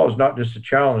to the law is not just a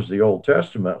challenge to the Old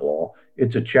Testament law,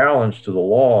 it's a challenge to the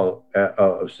law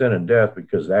of sin and death,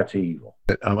 because that's evil.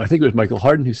 I think it was Michael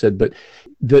Hardin who said, but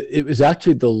it was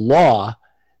actually the law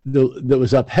that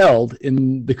was upheld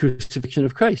in the crucifixion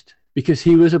of Christ, because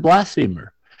he was a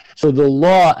blasphemer. So the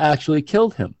law actually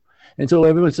killed him. And so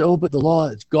everyone says, oh, but the law,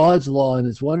 it's God's law and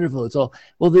it's wonderful. It's all,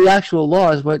 well, the actual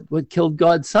law is what killed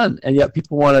God's son. And yet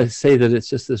people want to say that it's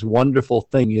just this wonderful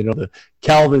thing, the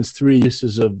Calvin's 3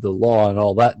 uses of the law and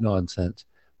all that nonsense.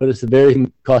 But it's the very thing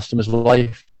that cost him his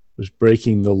life, was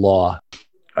breaking the law.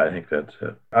 I think that's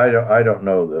it. I don't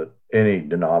know that any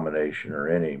denomination or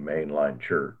any mainline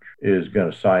church is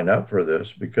going to sign up for this,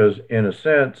 because in a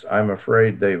sense, I'm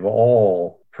afraid they've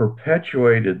all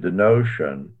perpetuated the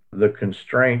notion, the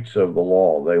constraints of the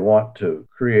law. They want to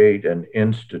create an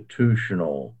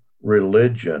institutional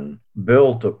religion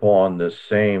built upon this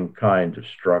same kind of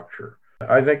structure.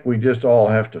 I think we just all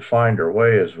have to find our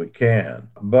way as we can.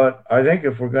 But I think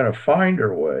if we're going to find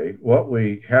our way, what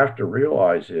we have to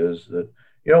realize is that,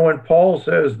 when Paul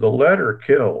says the letter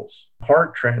kills,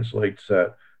 Hart translates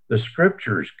that the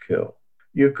scriptures kill.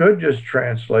 You could just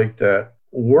translate that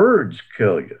words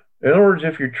kill you. In other words,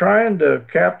 if you're trying to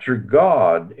capture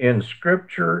God in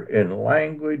scripture, in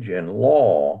language, in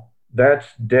law, that's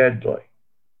deadly.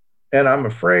 And I'm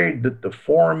afraid that the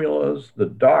formulas, the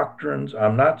doctrines,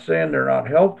 I'm not saying they're not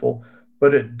helpful,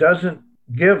 but it doesn't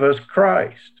give us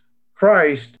Christ.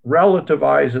 Christ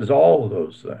relativizes all of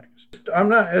those things.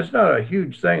 It's not a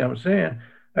huge thing I'm saying.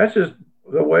 That's just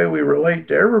the way we relate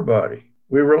to everybody.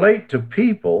 We relate to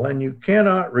people, and you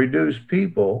cannot reduce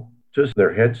people to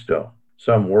their headstone,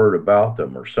 some word about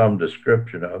them or some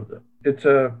description of them. It's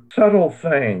a subtle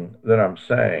thing that I'm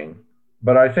saying,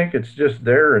 but I think it's just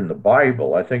there in the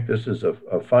Bible. I think this is a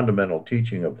fundamental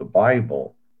teaching of the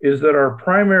Bible, is that our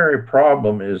primary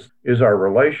problem is our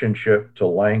relationship to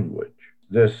language.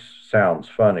 This sounds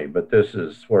funny, but this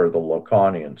is where the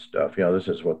Lacanian stuff, this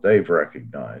is what they've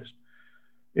recognized,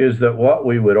 is that what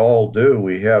we would all do,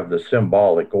 we have the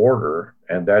symbolic order,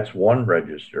 and that's one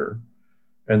register.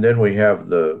 And then we have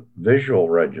the visual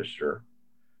register.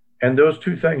 And those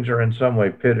two things are in some way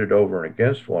pitted over and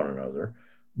against one another.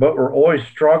 But we're always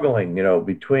struggling,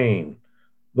 between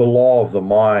the law of the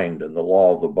mind and the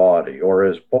law of the body. Or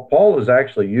as Paul is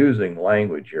actually using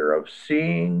language here of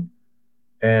seeing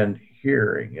and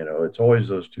hearing, it's always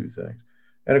those two things.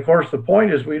 And of course, the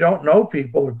point is we don't know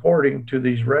people according to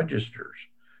these registers.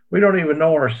 We don't even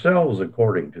know ourselves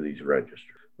according to these registers.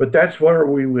 But that's where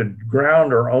we would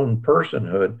ground our own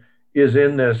personhood, is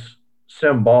in this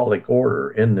symbolic order,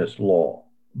 in this law.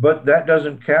 But that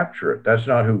doesn't capture it. That's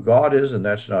not who God is, and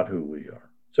that's not who we are.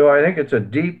 So I think it's a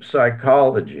deep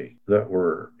psychology that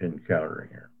we're encountering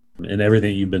here. And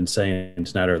everything you've been saying,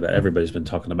 Snyder, that everybody's been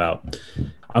talking about,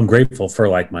 I'm grateful for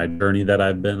my journey that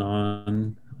I've been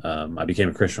on. I became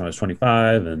a Christian when I was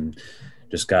 25 and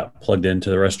just got plugged into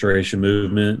the Restoration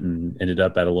movement and ended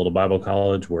up at a little Bible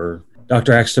college where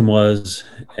Dr. Axton was.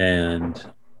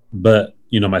 But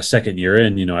my second year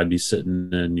in, I'd be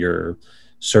sitting in your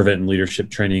servant and leadership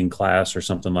training class or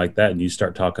something like that, and you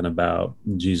start talking about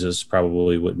Jesus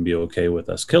probably wouldn't be okay with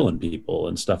us killing people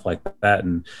and stuff like that.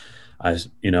 And I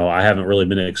haven't really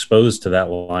been exposed to that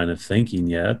line of thinking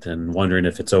yet, and wondering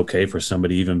if it's okay for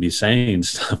somebody even be saying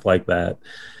stuff like that,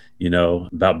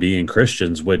 about being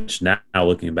Christians, which now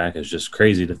looking back is just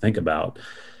crazy to think about.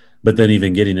 But then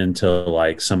even getting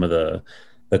into some of the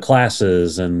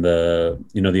classes and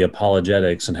the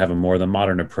apologetics, and having more the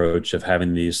modern approach of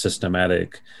having these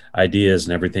systematic ideas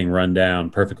and everything run down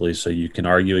perfectly so you can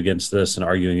argue against this and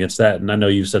argue against that. And I know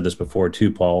you've said this before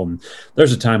too, Paul, and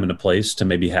there's a time and a place to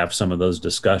maybe have some of those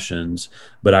discussions,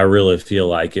 but I really feel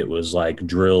like it was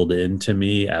drilled into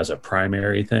me as a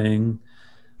primary thing.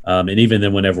 And even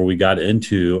then, whenever we got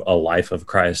into a Life of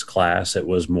Christ class, it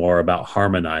was more about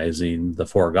harmonizing the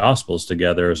four Gospels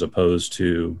together as opposed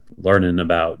to learning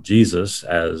about Jesus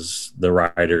as the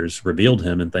writers revealed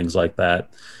him and things like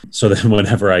that. So then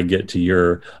whenever I get to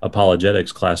your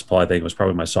apologetics class, Paul, I think it was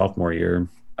probably my sophomore year,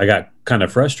 I got kind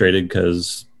of frustrated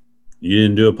because you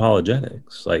didn't do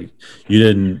apologetics. Like you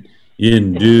didn't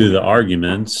do the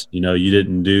arguments, you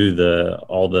didn't do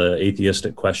all the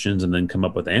atheistic questions and then come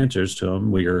up with answers to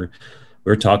them.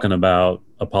 We're talking about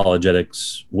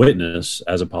apologetics witness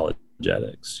as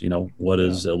apologetics. What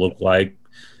does it look like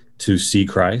to see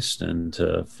Christ and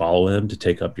to follow him, to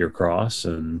take up your cross?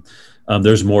 And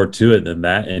there's more to it than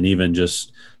that. And even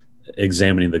just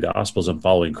examining the Gospels and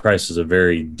following Christ is a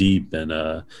very deep and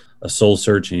a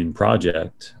soul-searching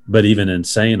project. But even in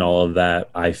saying all of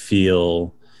that, I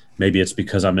feel maybe it's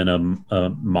because I'm in a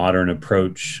modern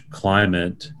approach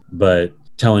climate, but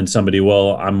telling somebody,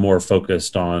 well, I'm more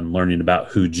focused on learning about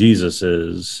who Jesus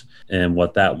is and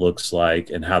what that looks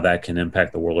like and how that can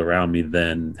impact the world around me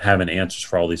than having answers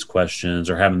for all these questions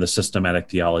or having the systematic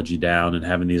theology down and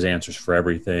having these answers for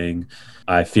everything.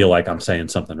 I feel like I'm saying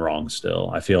something wrong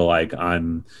still. I feel like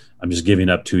I'm just giving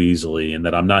up too easily, and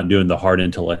that I'm not doing the hard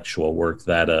intellectual work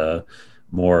that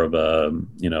more of a,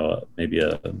 maybe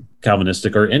a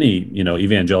Calvinistic or any,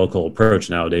 evangelical approach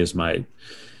nowadays might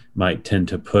tend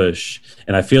to push.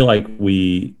 And I feel like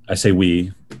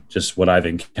just what I've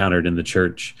encountered in the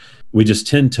church, we just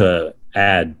tend to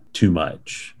add too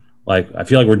much. Like, I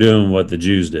feel like we're doing what the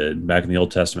Jews did back in the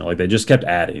Old Testament. Like, they just kept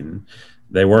adding.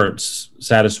 They weren't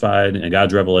satisfied, and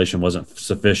God's revelation wasn't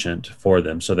sufficient for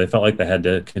them. So they felt like they had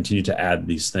to continue to add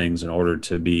these things in order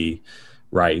to be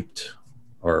right,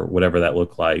 or whatever that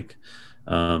looked like.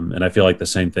 And I feel like the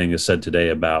same thing is said today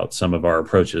about some of our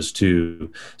approaches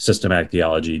to systematic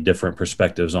theology, different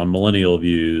perspectives on millennial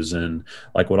views, and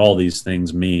like what all these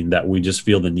things mean, that we just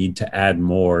feel the need to add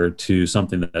more to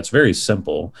something that's very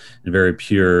simple and very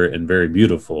pure and very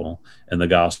beautiful in the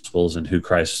Gospels and who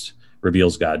Christ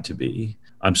reveals God to be.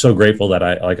 I'm so grateful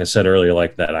that like I said earlier,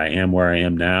 like that I am where I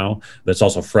am now. That's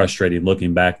also frustrating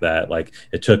looking back that like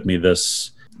it took me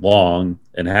this long,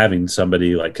 and having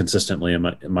somebody like consistently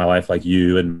in my life, like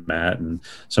you and Matt and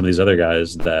some of these other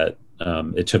guys, that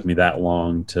it took me that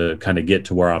long to kind of get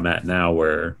to where I'm at now,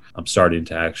 where I'm starting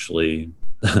to actually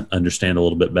understand a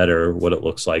little bit better what it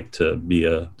looks like to be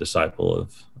a disciple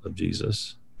of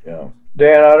Jesus. Yeah.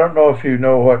 Dan, I don't know if you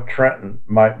know what Trenton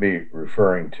might be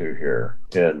referring to here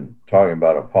in talking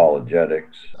about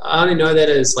apologetics. I only know that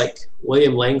as like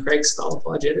William Lane Craig style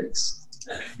apologetics.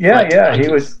 Yeah,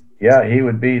 he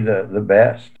would be the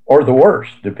best or the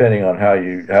worst, depending on how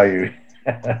you. The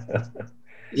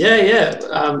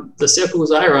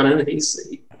circles I run in,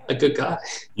 he's a good guy.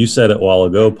 You said it a while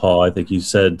ago, Paul. I think you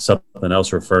said something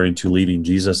else referring to leaving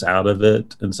Jesus out of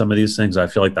it in some of these things. I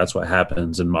feel like that's what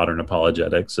happens in modern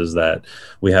apologetics, is that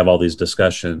we have all these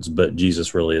discussions, but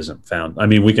Jesus really isn't found. I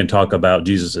mean, we can talk about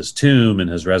Jesus's tomb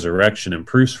and his resurrection and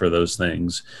proofs for those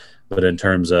things, but in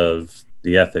terms of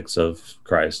the ethics of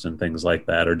Christ and things like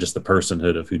that, or just the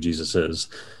personhood of who Jesus is,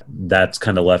 that's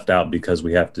kind of left out because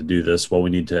we have to do this. Well,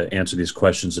 we need to answer these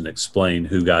questions and explain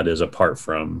who God is apart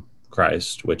from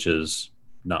Christ, which is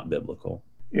not biblical.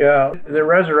 Yeah, the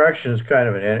resurrection is kind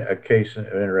of an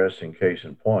interesting case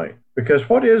in point, because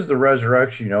what is the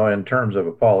resurrection, in terms of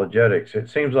apologetics?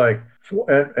 It seems like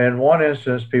in one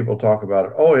instance, people talk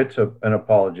about it, it's an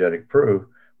apologetic proof,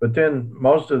 but then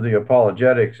most of the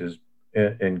apologetics is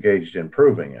engaged in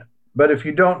proving it. But if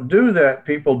you don't do that,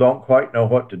 people don't quite know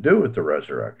what to do with the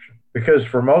resurrection, because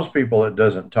for most people it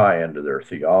doesn't tie into their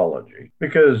theology,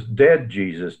 because dead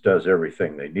Jesus does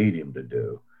everything they need him to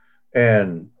do,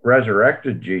 and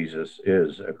resurrected Jesus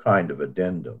is a kind of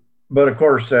addendum. But of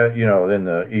course, in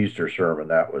the Easter sermon,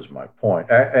 that was my point.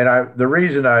 The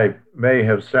reason I may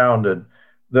have sounded,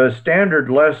 the standard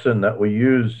lesson that we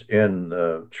use in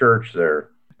the church there,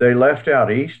 they left out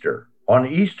Easter. On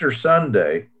Easter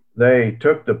Sunday, they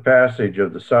took the passage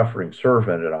of the suffering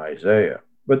servant in Isaiah.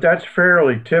 But that's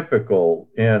fairly typical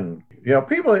in,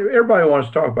 everybody wants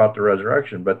to talk about the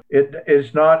resurrection, but it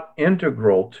is not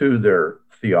integral to their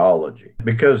theology,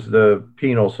 because the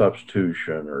penal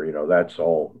substitution, or, that's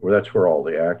where all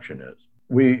the action is.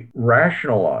 We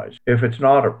rationalize. If it's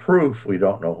not a proof, we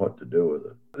don't know what to do with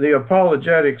it. The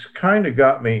apologetics kind of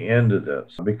got me into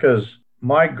this, because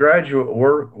my graduate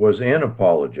work was in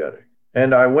apologetics.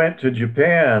 And I went to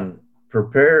Japan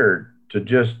prepared to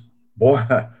just,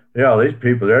 these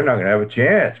people, they're not going to have a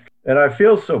chance. And I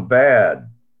feel so bad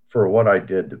for what I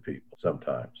did to people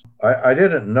sometimes. I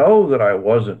didn't know that I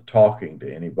wasn't talking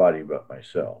to anybody but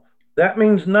myself. That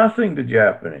means nothing to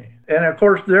Japanese. And of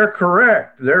course, they're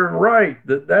correct. They're right.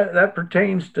 That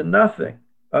pertains to nothing.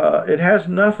 It has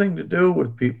nothing to do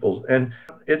with people. And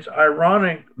it's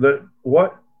ironic that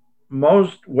what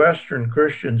most Western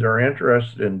Christians are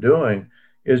interested in doing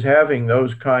is having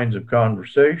those kinds of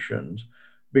conversations,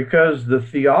 because the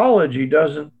theology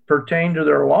doesn't pertain to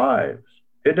their lives.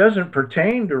 it doesn't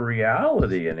pertain to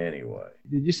reality in any way.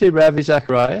 Did you say Ravi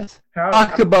Zacharias? How,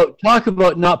 Talk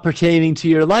about not pertaining to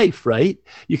your life, right?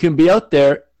 You can be out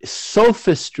there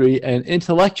sophistry and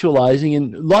intellectualizing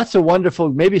and lots of wonderful,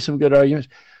 maybe some good arguments,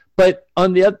 but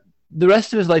on the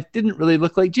rest of his life didn't really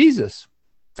look like Jesus.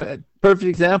 Perfect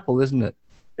example, isn't it?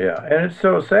 Yeah, and it's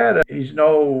so sad. He's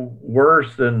no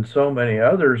worse than so many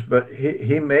others, but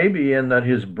he may be in that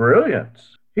his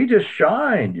brilliance. He just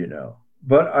shined, you know.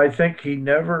 But I think he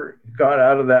never got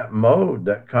out of that mode,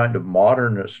 that kind of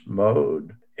modernist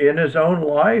mode. In his own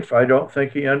life, I don't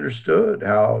think he understood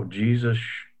how Jesus,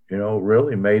 you know,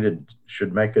 really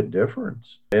should make a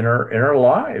difference in our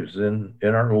lives, in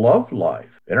our love life,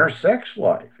 in our sex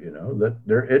life, you know, that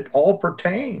it all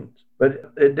pertains.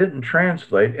 But it didn't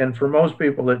translate, and for most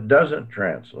people, it doesn't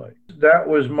translate. That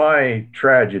was my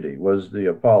tragedy, was the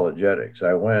apologetics.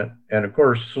 I went, and of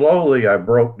course, slowly I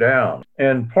broke down.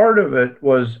 And part of it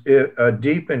was a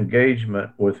deep engagement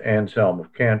with Anselm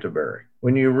of Canterbury.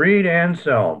 When you read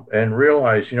Anselm and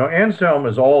realize, you know, Anselm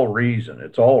is all reason,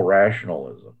 it's all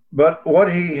rationalism. But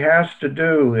what he has to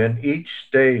do in each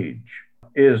stage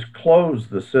is close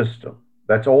the system.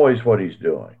 That's always what he's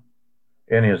doing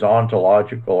in his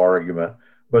ontological argument,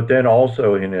 but then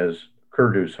also in his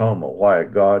Curtus Homo, why a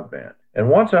God man. And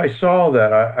once I saw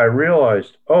that, I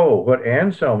realized, oh, what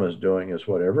Anselm is doing is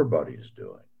what everybody is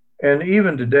doing. And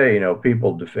even today, you know,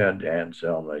 people defend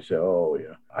Anselm. They say, oh,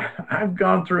 yeah, I've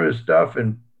gone through his stuff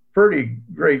in pretty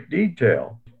great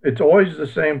detail. It's always the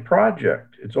same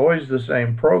project. It's always the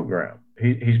same program.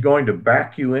 He's going to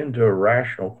back you into a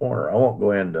rational corner. I won't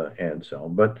go into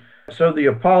Anselm, but so the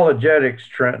apologetics,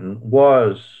 Trenton,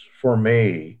 was for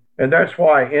me, and that's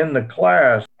why in the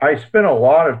class, I spent a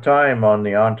lot of time on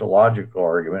the ontological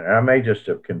argument, and I may just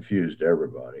have confused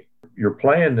everybody. You're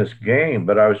playing this game,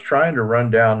 but I was trying to run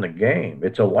down the game.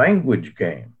 It's a language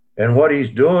game. And what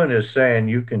he's doing is saying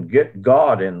you can get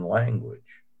God in language.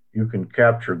 You can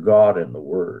capture God in the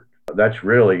word. That's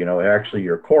really, you know, actually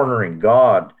you're cornering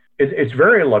God. It's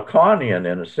very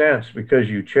Lacanian in a sense, because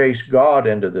you chase God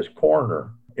into this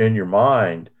corner in your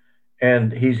mind,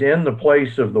 and he's in the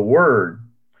place of the word.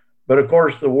 But of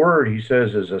course, the word, he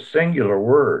says, is a singular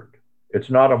word. It's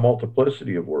not a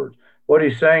multiplicity of words. What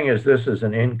he's saying is this is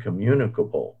an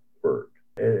incommunicable word.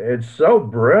 It's so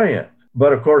brilliant,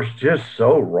 but of course, just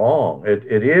so wrong.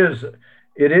 It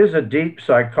is a deep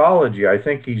psychology. I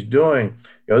think he's doing,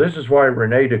 you know, this is why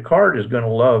Rene Descartes is going to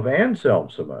love Anselm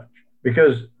so much,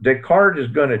 because Descartes is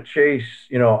going to chase,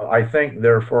 you know, I think,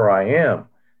 therefore I am.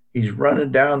 He's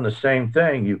running down the same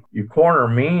thing. You corner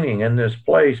meaning in this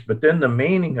place, but then the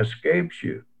meaning escapes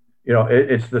you. You know,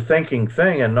 it's the thinking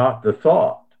thing and not the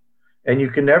thought. And you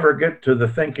can never get to the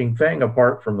thinking thing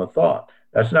apart from the thought.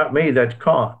 That's not me, that's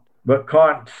Kant. But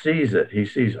Kant sees it. He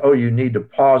sees, oh, you need to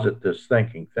posit this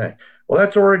thinking thing. Well,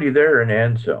 that's already there in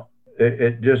Anselm.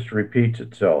 It just repeats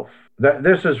itself.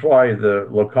 This is why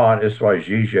this is why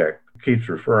Zizek keeps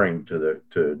referring to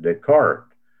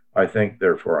Descartes. I think,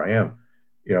 therefore I am.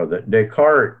 You know, that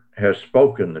Descartes has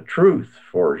spoken the truth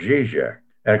for Zizek.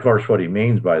 And of course, what he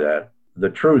means by that,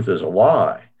 the truth is a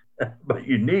lie, but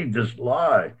you need this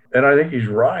lie. And I think he's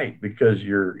right, because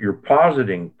you're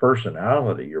positing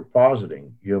personality, you're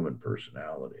positing human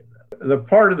personality. The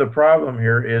part of the problem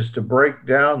here is to break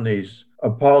down these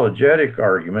apologetic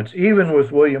arguments, even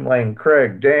with William Lane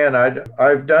Craig. Dan,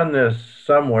 I've done this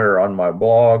somewhere on my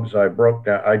blogs.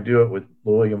 I do it with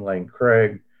William Lane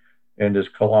Craig and his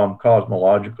Kalam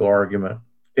cosmological argument.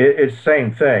 It's the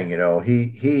same thing, you know.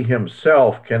 He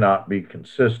himself cannot be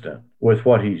consistent with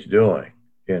what he's doing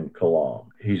in Kalam.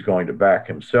 He's going to back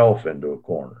himself into a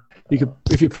corner.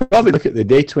 If you probably look at the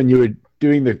dates when you were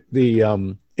doing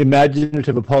the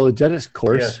imaginative apologetics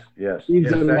course, yes,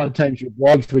 a lot of times your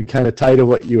blogs would kind of tie to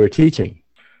what you were teaching.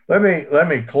 Let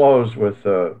me close with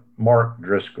a Mark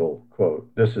Driscoll quote.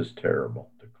 This is terrible.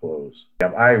 Close.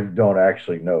 I don't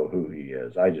actually know who he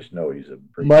is. I just know he's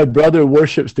My brother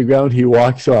worships the ground he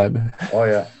walks on. Oh,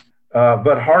 yeah.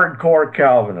 But hardcore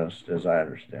Calvinist, as I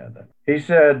understand it. He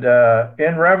said,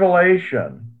 in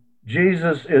Revelation,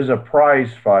 Jesus is a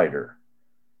prize fighter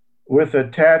with a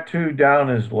tattoo down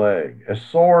his leg, a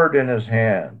sword in his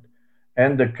hand,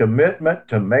 and the commitment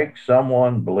to make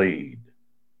someone bleed.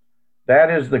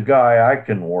 That is the guy I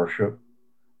can worship.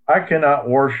 I cannot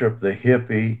worship the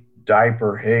hippie,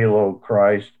 diaper halo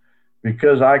Christ,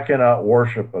 because I cannot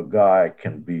worship a guy I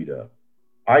can beat up.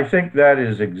 I think that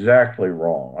is exactly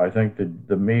wrong. I think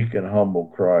the meek and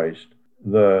humble Christ,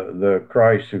 the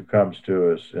Christ who comes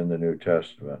to us in the New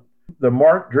Testament, the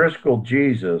Mark Driscoll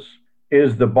Jesus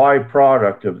is the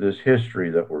byproduct of this history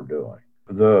that we're doing,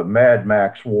 the Mad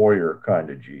Max warrior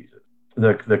kind of Jesus.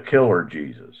 the killer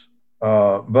Jesus.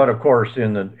 But of course,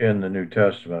 in the New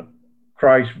Testament,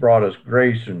 Christ brought us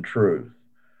grace and truth.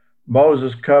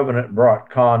 Moses' covenant brought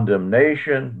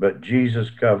condemnation, but Jesus'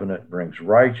 covenant brings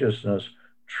righteousness,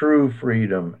 true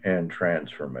freedom, and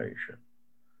transformation.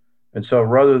 And so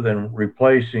rather than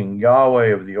replacing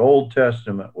Yahweh of the Old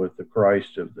Testament with the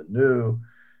Christ of the New,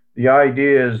 the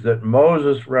idea is that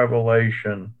Moses'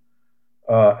 revelation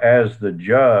as the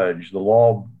judge, the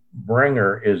law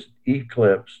bringer, is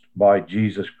eclipsed by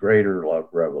Jesus' greater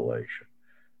revelation.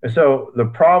 And so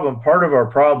part of our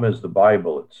problem is the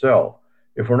Bible itself.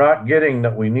 If we're not getting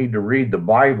that we need to read the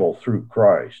Bible through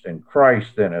Christ, and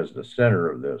Christ then as the center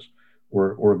of this,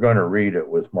 we're going to read it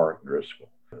with Mark Driscoll.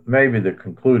 Maybe the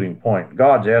concluding point,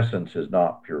 God's essence is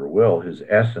not pure will. His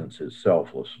essence is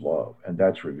selfless love, and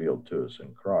that's revealed to us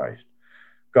in Christ.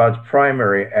 God's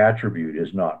primary attribute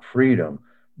is not freedom.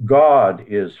 God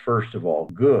is, first of all,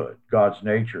 good. God's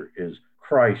nature is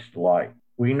Christ-like.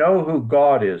 We know who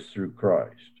God is through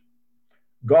Christ.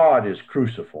 God is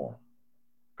cruciform.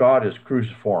 God is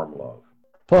cruciform love.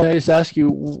 Paul, I just ask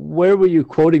you, where were you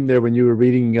quoting there when you were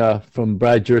reading from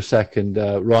Brad Jersak and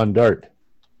Ron Dart?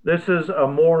 This is a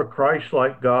more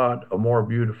Christ-like God, a more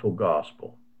beautiful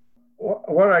gospel.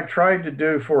 What I tried to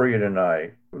do for you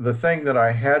tonight, the thing that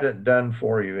I hadn't done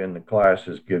for you in the class,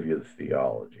 is give you the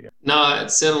theology. No, it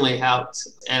certainly helped.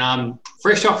 And I'm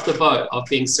fresh off the boat of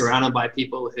being surrounded by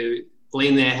people who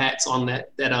lean their hats on that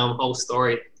whole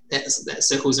story that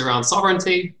circles around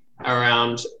sovereignty,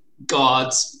 around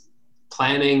God's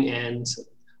planning and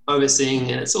overseeing,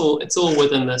 and it's all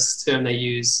within this term they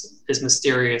use, his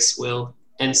mysterious will.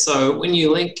 And so when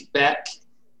you link back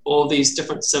all these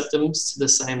different symptoms to the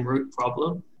same root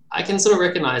problem, I can sort of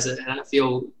recognize it, and I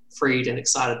feel freed and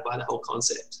excited by the whole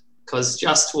concept. Because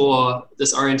just for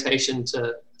this orientation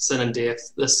to sin and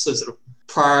death, this sort of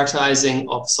prioritizing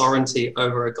of sovereignty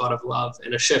over a God of love,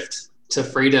 and a shift to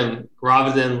freedom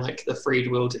rather than like the freed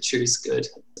will to choose good,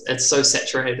 it's so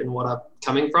saturated in what I'm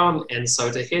coming from. And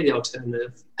so to hear the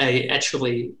alternative, a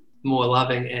actually more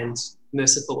loving and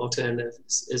merciful alternative,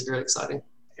 is really exciting.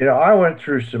 I went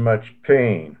through so much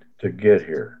pain to get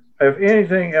here. If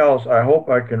anything else, I hope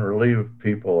I can relieve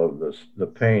people of the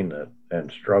pain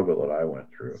and struggle that I went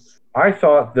through. I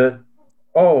thought that,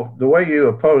 the way you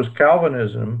oppose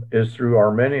Calvinism is through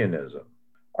Arminianism.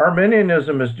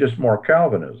 Arminianism is just more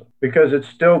Calvinism because it's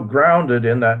still grounded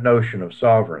in that notion of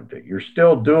sovereignty. You're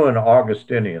still doing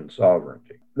Augustinian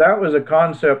sovereignty. That was a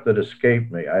concept that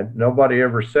escaped me. Nobody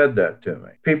ever said that to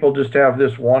me. People just have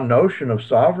this one notion of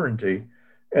sovereignty,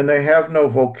 and they have no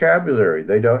vocabulary.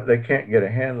 They can't get a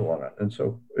handle on it. And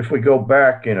so if we go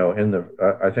back,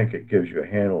 I think it gives you a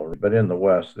handle. But in the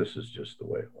West, this is just the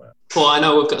way it went. Well, I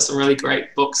know we've got some really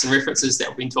great books and references that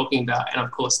we've been talking about. And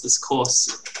of course, this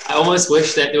course, I almost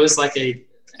wish that there was like a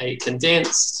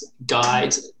condensed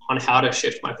guide on how to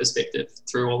shift my perspective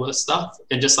through all this stuff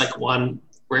and just like one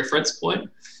reference point.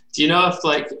 Do you know if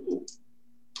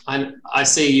I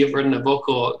see you've written a book,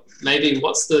 or maybe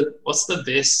what's the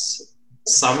best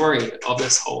summary of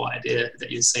this whole idea that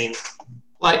you've seen?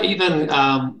 Like even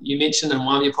you mentioned in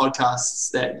one of your podcasts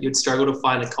that you'd struggle to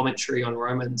find a commentary on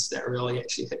Romans that really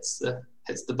actually hits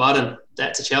the button.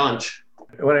 That's a challenge.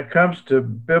 When it comes to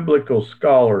biblical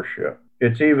scholarship,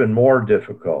 it's even more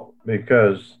difficult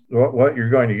because what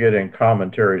you're going to get in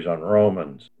commentaries on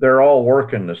Romans, they're all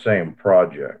working the same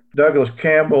project. Douglas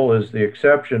Campbell is the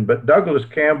exception, but Douglas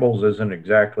Campbell's isn't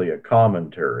exactly a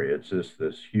commentary. It's just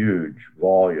this huge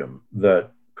volume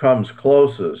that comes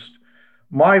closest.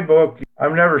 My book,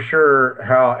 I'm never sure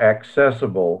how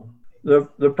accessible.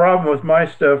 The problem with my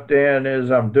stuff, Dan,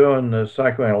 is I'm doing the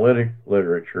psychoanalytic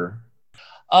literature.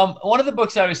 One of the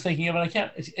books I was thinking of,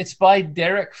 and it's by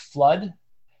Derek Flood.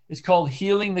 It's called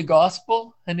Healing the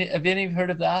Gospel. And have any of you heard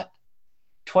of that?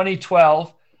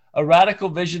 2012, A Radical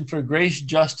Vision for Grace,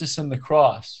 Justice, and the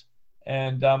Cross.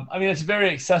 And it's a very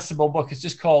accessible book. It's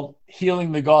just called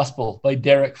Healing the Gospel by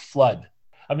Derek Flood.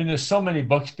 There's so many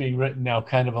books being written now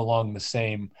kind of along the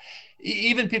same,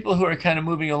 even people who are kind of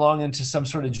moving along into some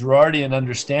sort of Girardian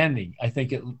understanding. I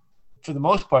think for the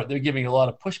most part, they're giving a lot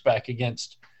of pushback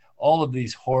against all of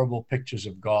these horrible pictures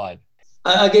of God.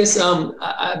 I guess I'm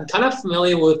kind of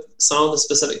familiar with some of the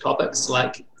specific topics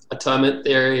like atonement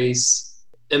theories,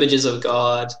 images of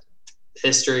God,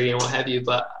 history, and what have you,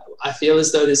 but I feel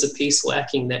as though there's a piece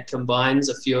lacking that combines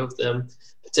a few of them,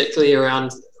 particularly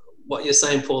around what you're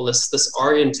saying, Paul, this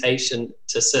orientation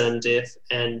to sin and death,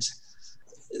 and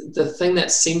the thing that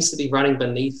seems to be running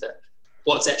beneath it,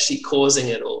 what's actually causing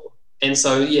it all. And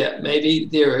so, yeah, maybe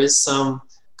there is some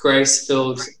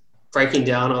grace-filled breaking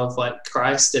down of like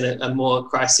Christ and a more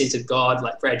Christ-centered God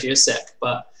like Brad Jersak,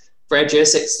 but Brad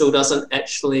Jurczyk still doesn't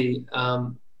actually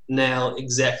nail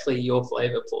exactly your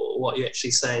flavor for what you're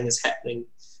actually saying is happening.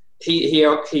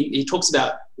 He talks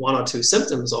about one or two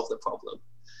symptoms of the problem,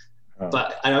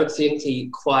 but I don't think he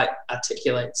quite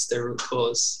articulates the root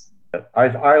cause.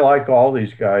 I like all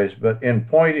these guys, but in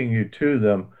pointing you to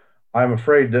them, I'm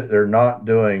afraid that they're not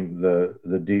doing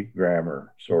the deep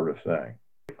grammar sort of thing.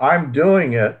 I'm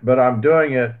doing it, but I'm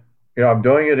doing it, I'm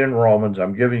doing it in Romans.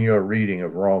 I'm giving you a reading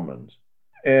of Romans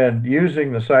and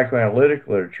using the psychoanalytic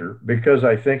literature because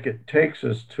I think it takes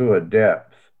us to a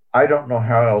depth. I don't know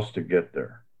how else to get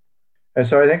there. And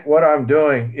so I think what I'm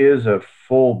doing is a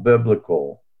full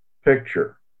biblical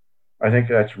picture. I think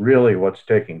that's really what's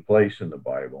taking place in the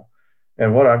Bible.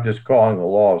 And what I'm just calling the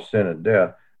law of sin and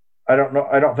death, I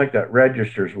don't think that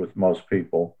registers with most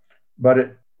people, but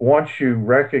once you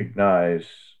recognize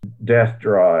death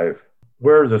drive,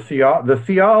 where the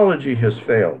theology has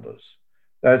failed us,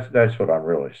 that's what I'm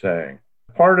really saying.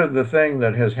 Part of the thing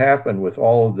that has happened with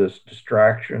all of this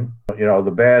distraction,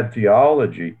 the bad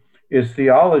theology, is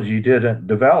theology didn't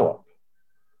develop.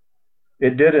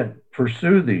 It didn't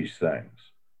pursue these things.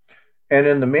 And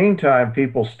in the meantime,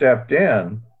 people stepped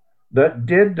in that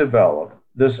did develop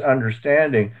this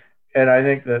understanding. And I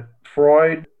think that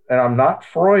Freud, and I'm not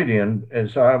Freudian, and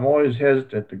so I'm always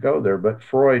hesitant to go there, but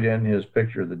Freud in his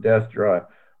picture, The Death Drive,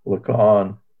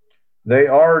 Lacan, they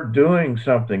are doing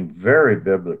something very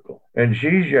biblical. And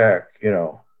Zizek,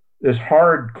 this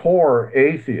hardcore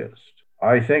atheist,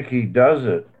 I think he does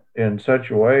it in such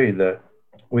a way that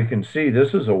we can see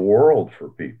this is a world for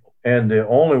people. And the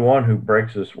only one who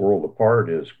breaks this world apart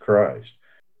is Christ.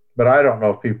 But I don't know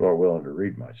if people are willing to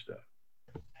read my stuff.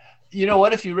 You know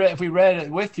what? If we read it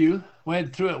with you,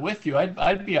 went through it with you,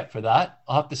 I'd be up for that.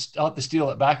 I'll have to steal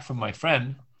it back from my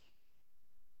friend.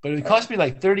 But it cost me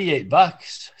like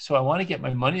 $38, so I want to get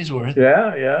my money's worth.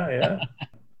 Yeah.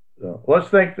 So let's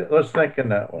think in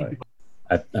that way.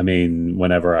 I mean,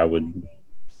 whenever I would,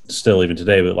 still even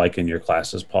today, but like in your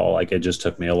classes, Paul, like it just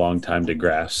took me a long time to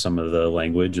grasp some of the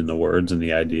language and the words and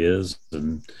the ideas,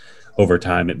 and over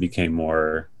time it became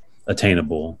more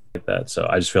attainable like that. So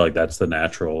I just feel like that's the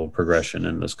natural progression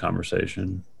in this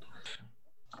conversation.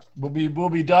 We'll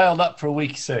be dialed up for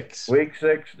week 6. Week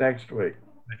 6 next week.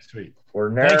 We're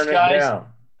narrowing it down.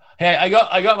 Hey, I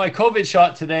got my COVID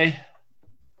shot today.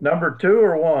 Number 2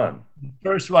 or 1?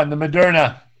 First one, the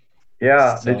Moderna.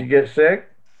 Yeah. So, did you get sick?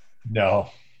 No,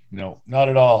 not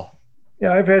at all.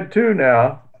 Yeah, I've had 2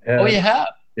 now. Oh, you have?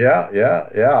 Yeah.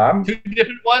 I'm 2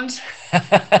 different ones?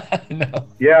 No.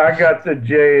 Yeah, I got the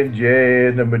J&J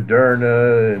and the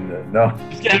Moderna and no.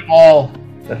 Just get them all.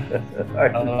 I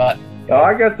got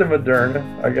the Moderna.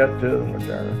 I got 2 of the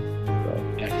Moderna. So.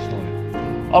 Excellent.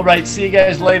 All right, see you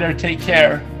guys later. Take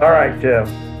care. All right, Tim.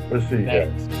 We'll see you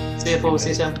Thanks. See you, Paul. See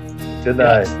you, Sam. Good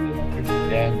night.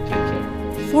 Dan, take care.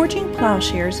 Forging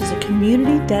Plowshares is a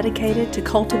community dedicated to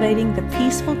cultivating the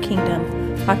peaceful kingdom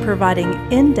by providing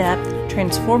in-depth,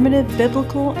 transformative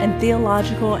biblical and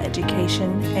theological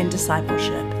education and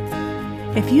discipleship.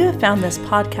 If you have found this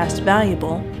podcast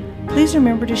valuable, please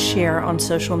remember to share on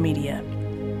social media.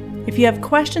 If you have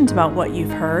questions about what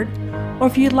you've heard, or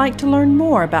if you'd like to learn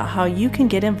more about how you can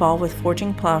get involved with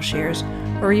Forging Plowshares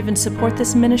or even support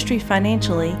this ministry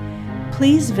financially,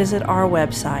 please visit our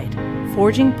website,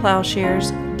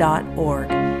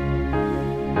 forgingplowshares.org.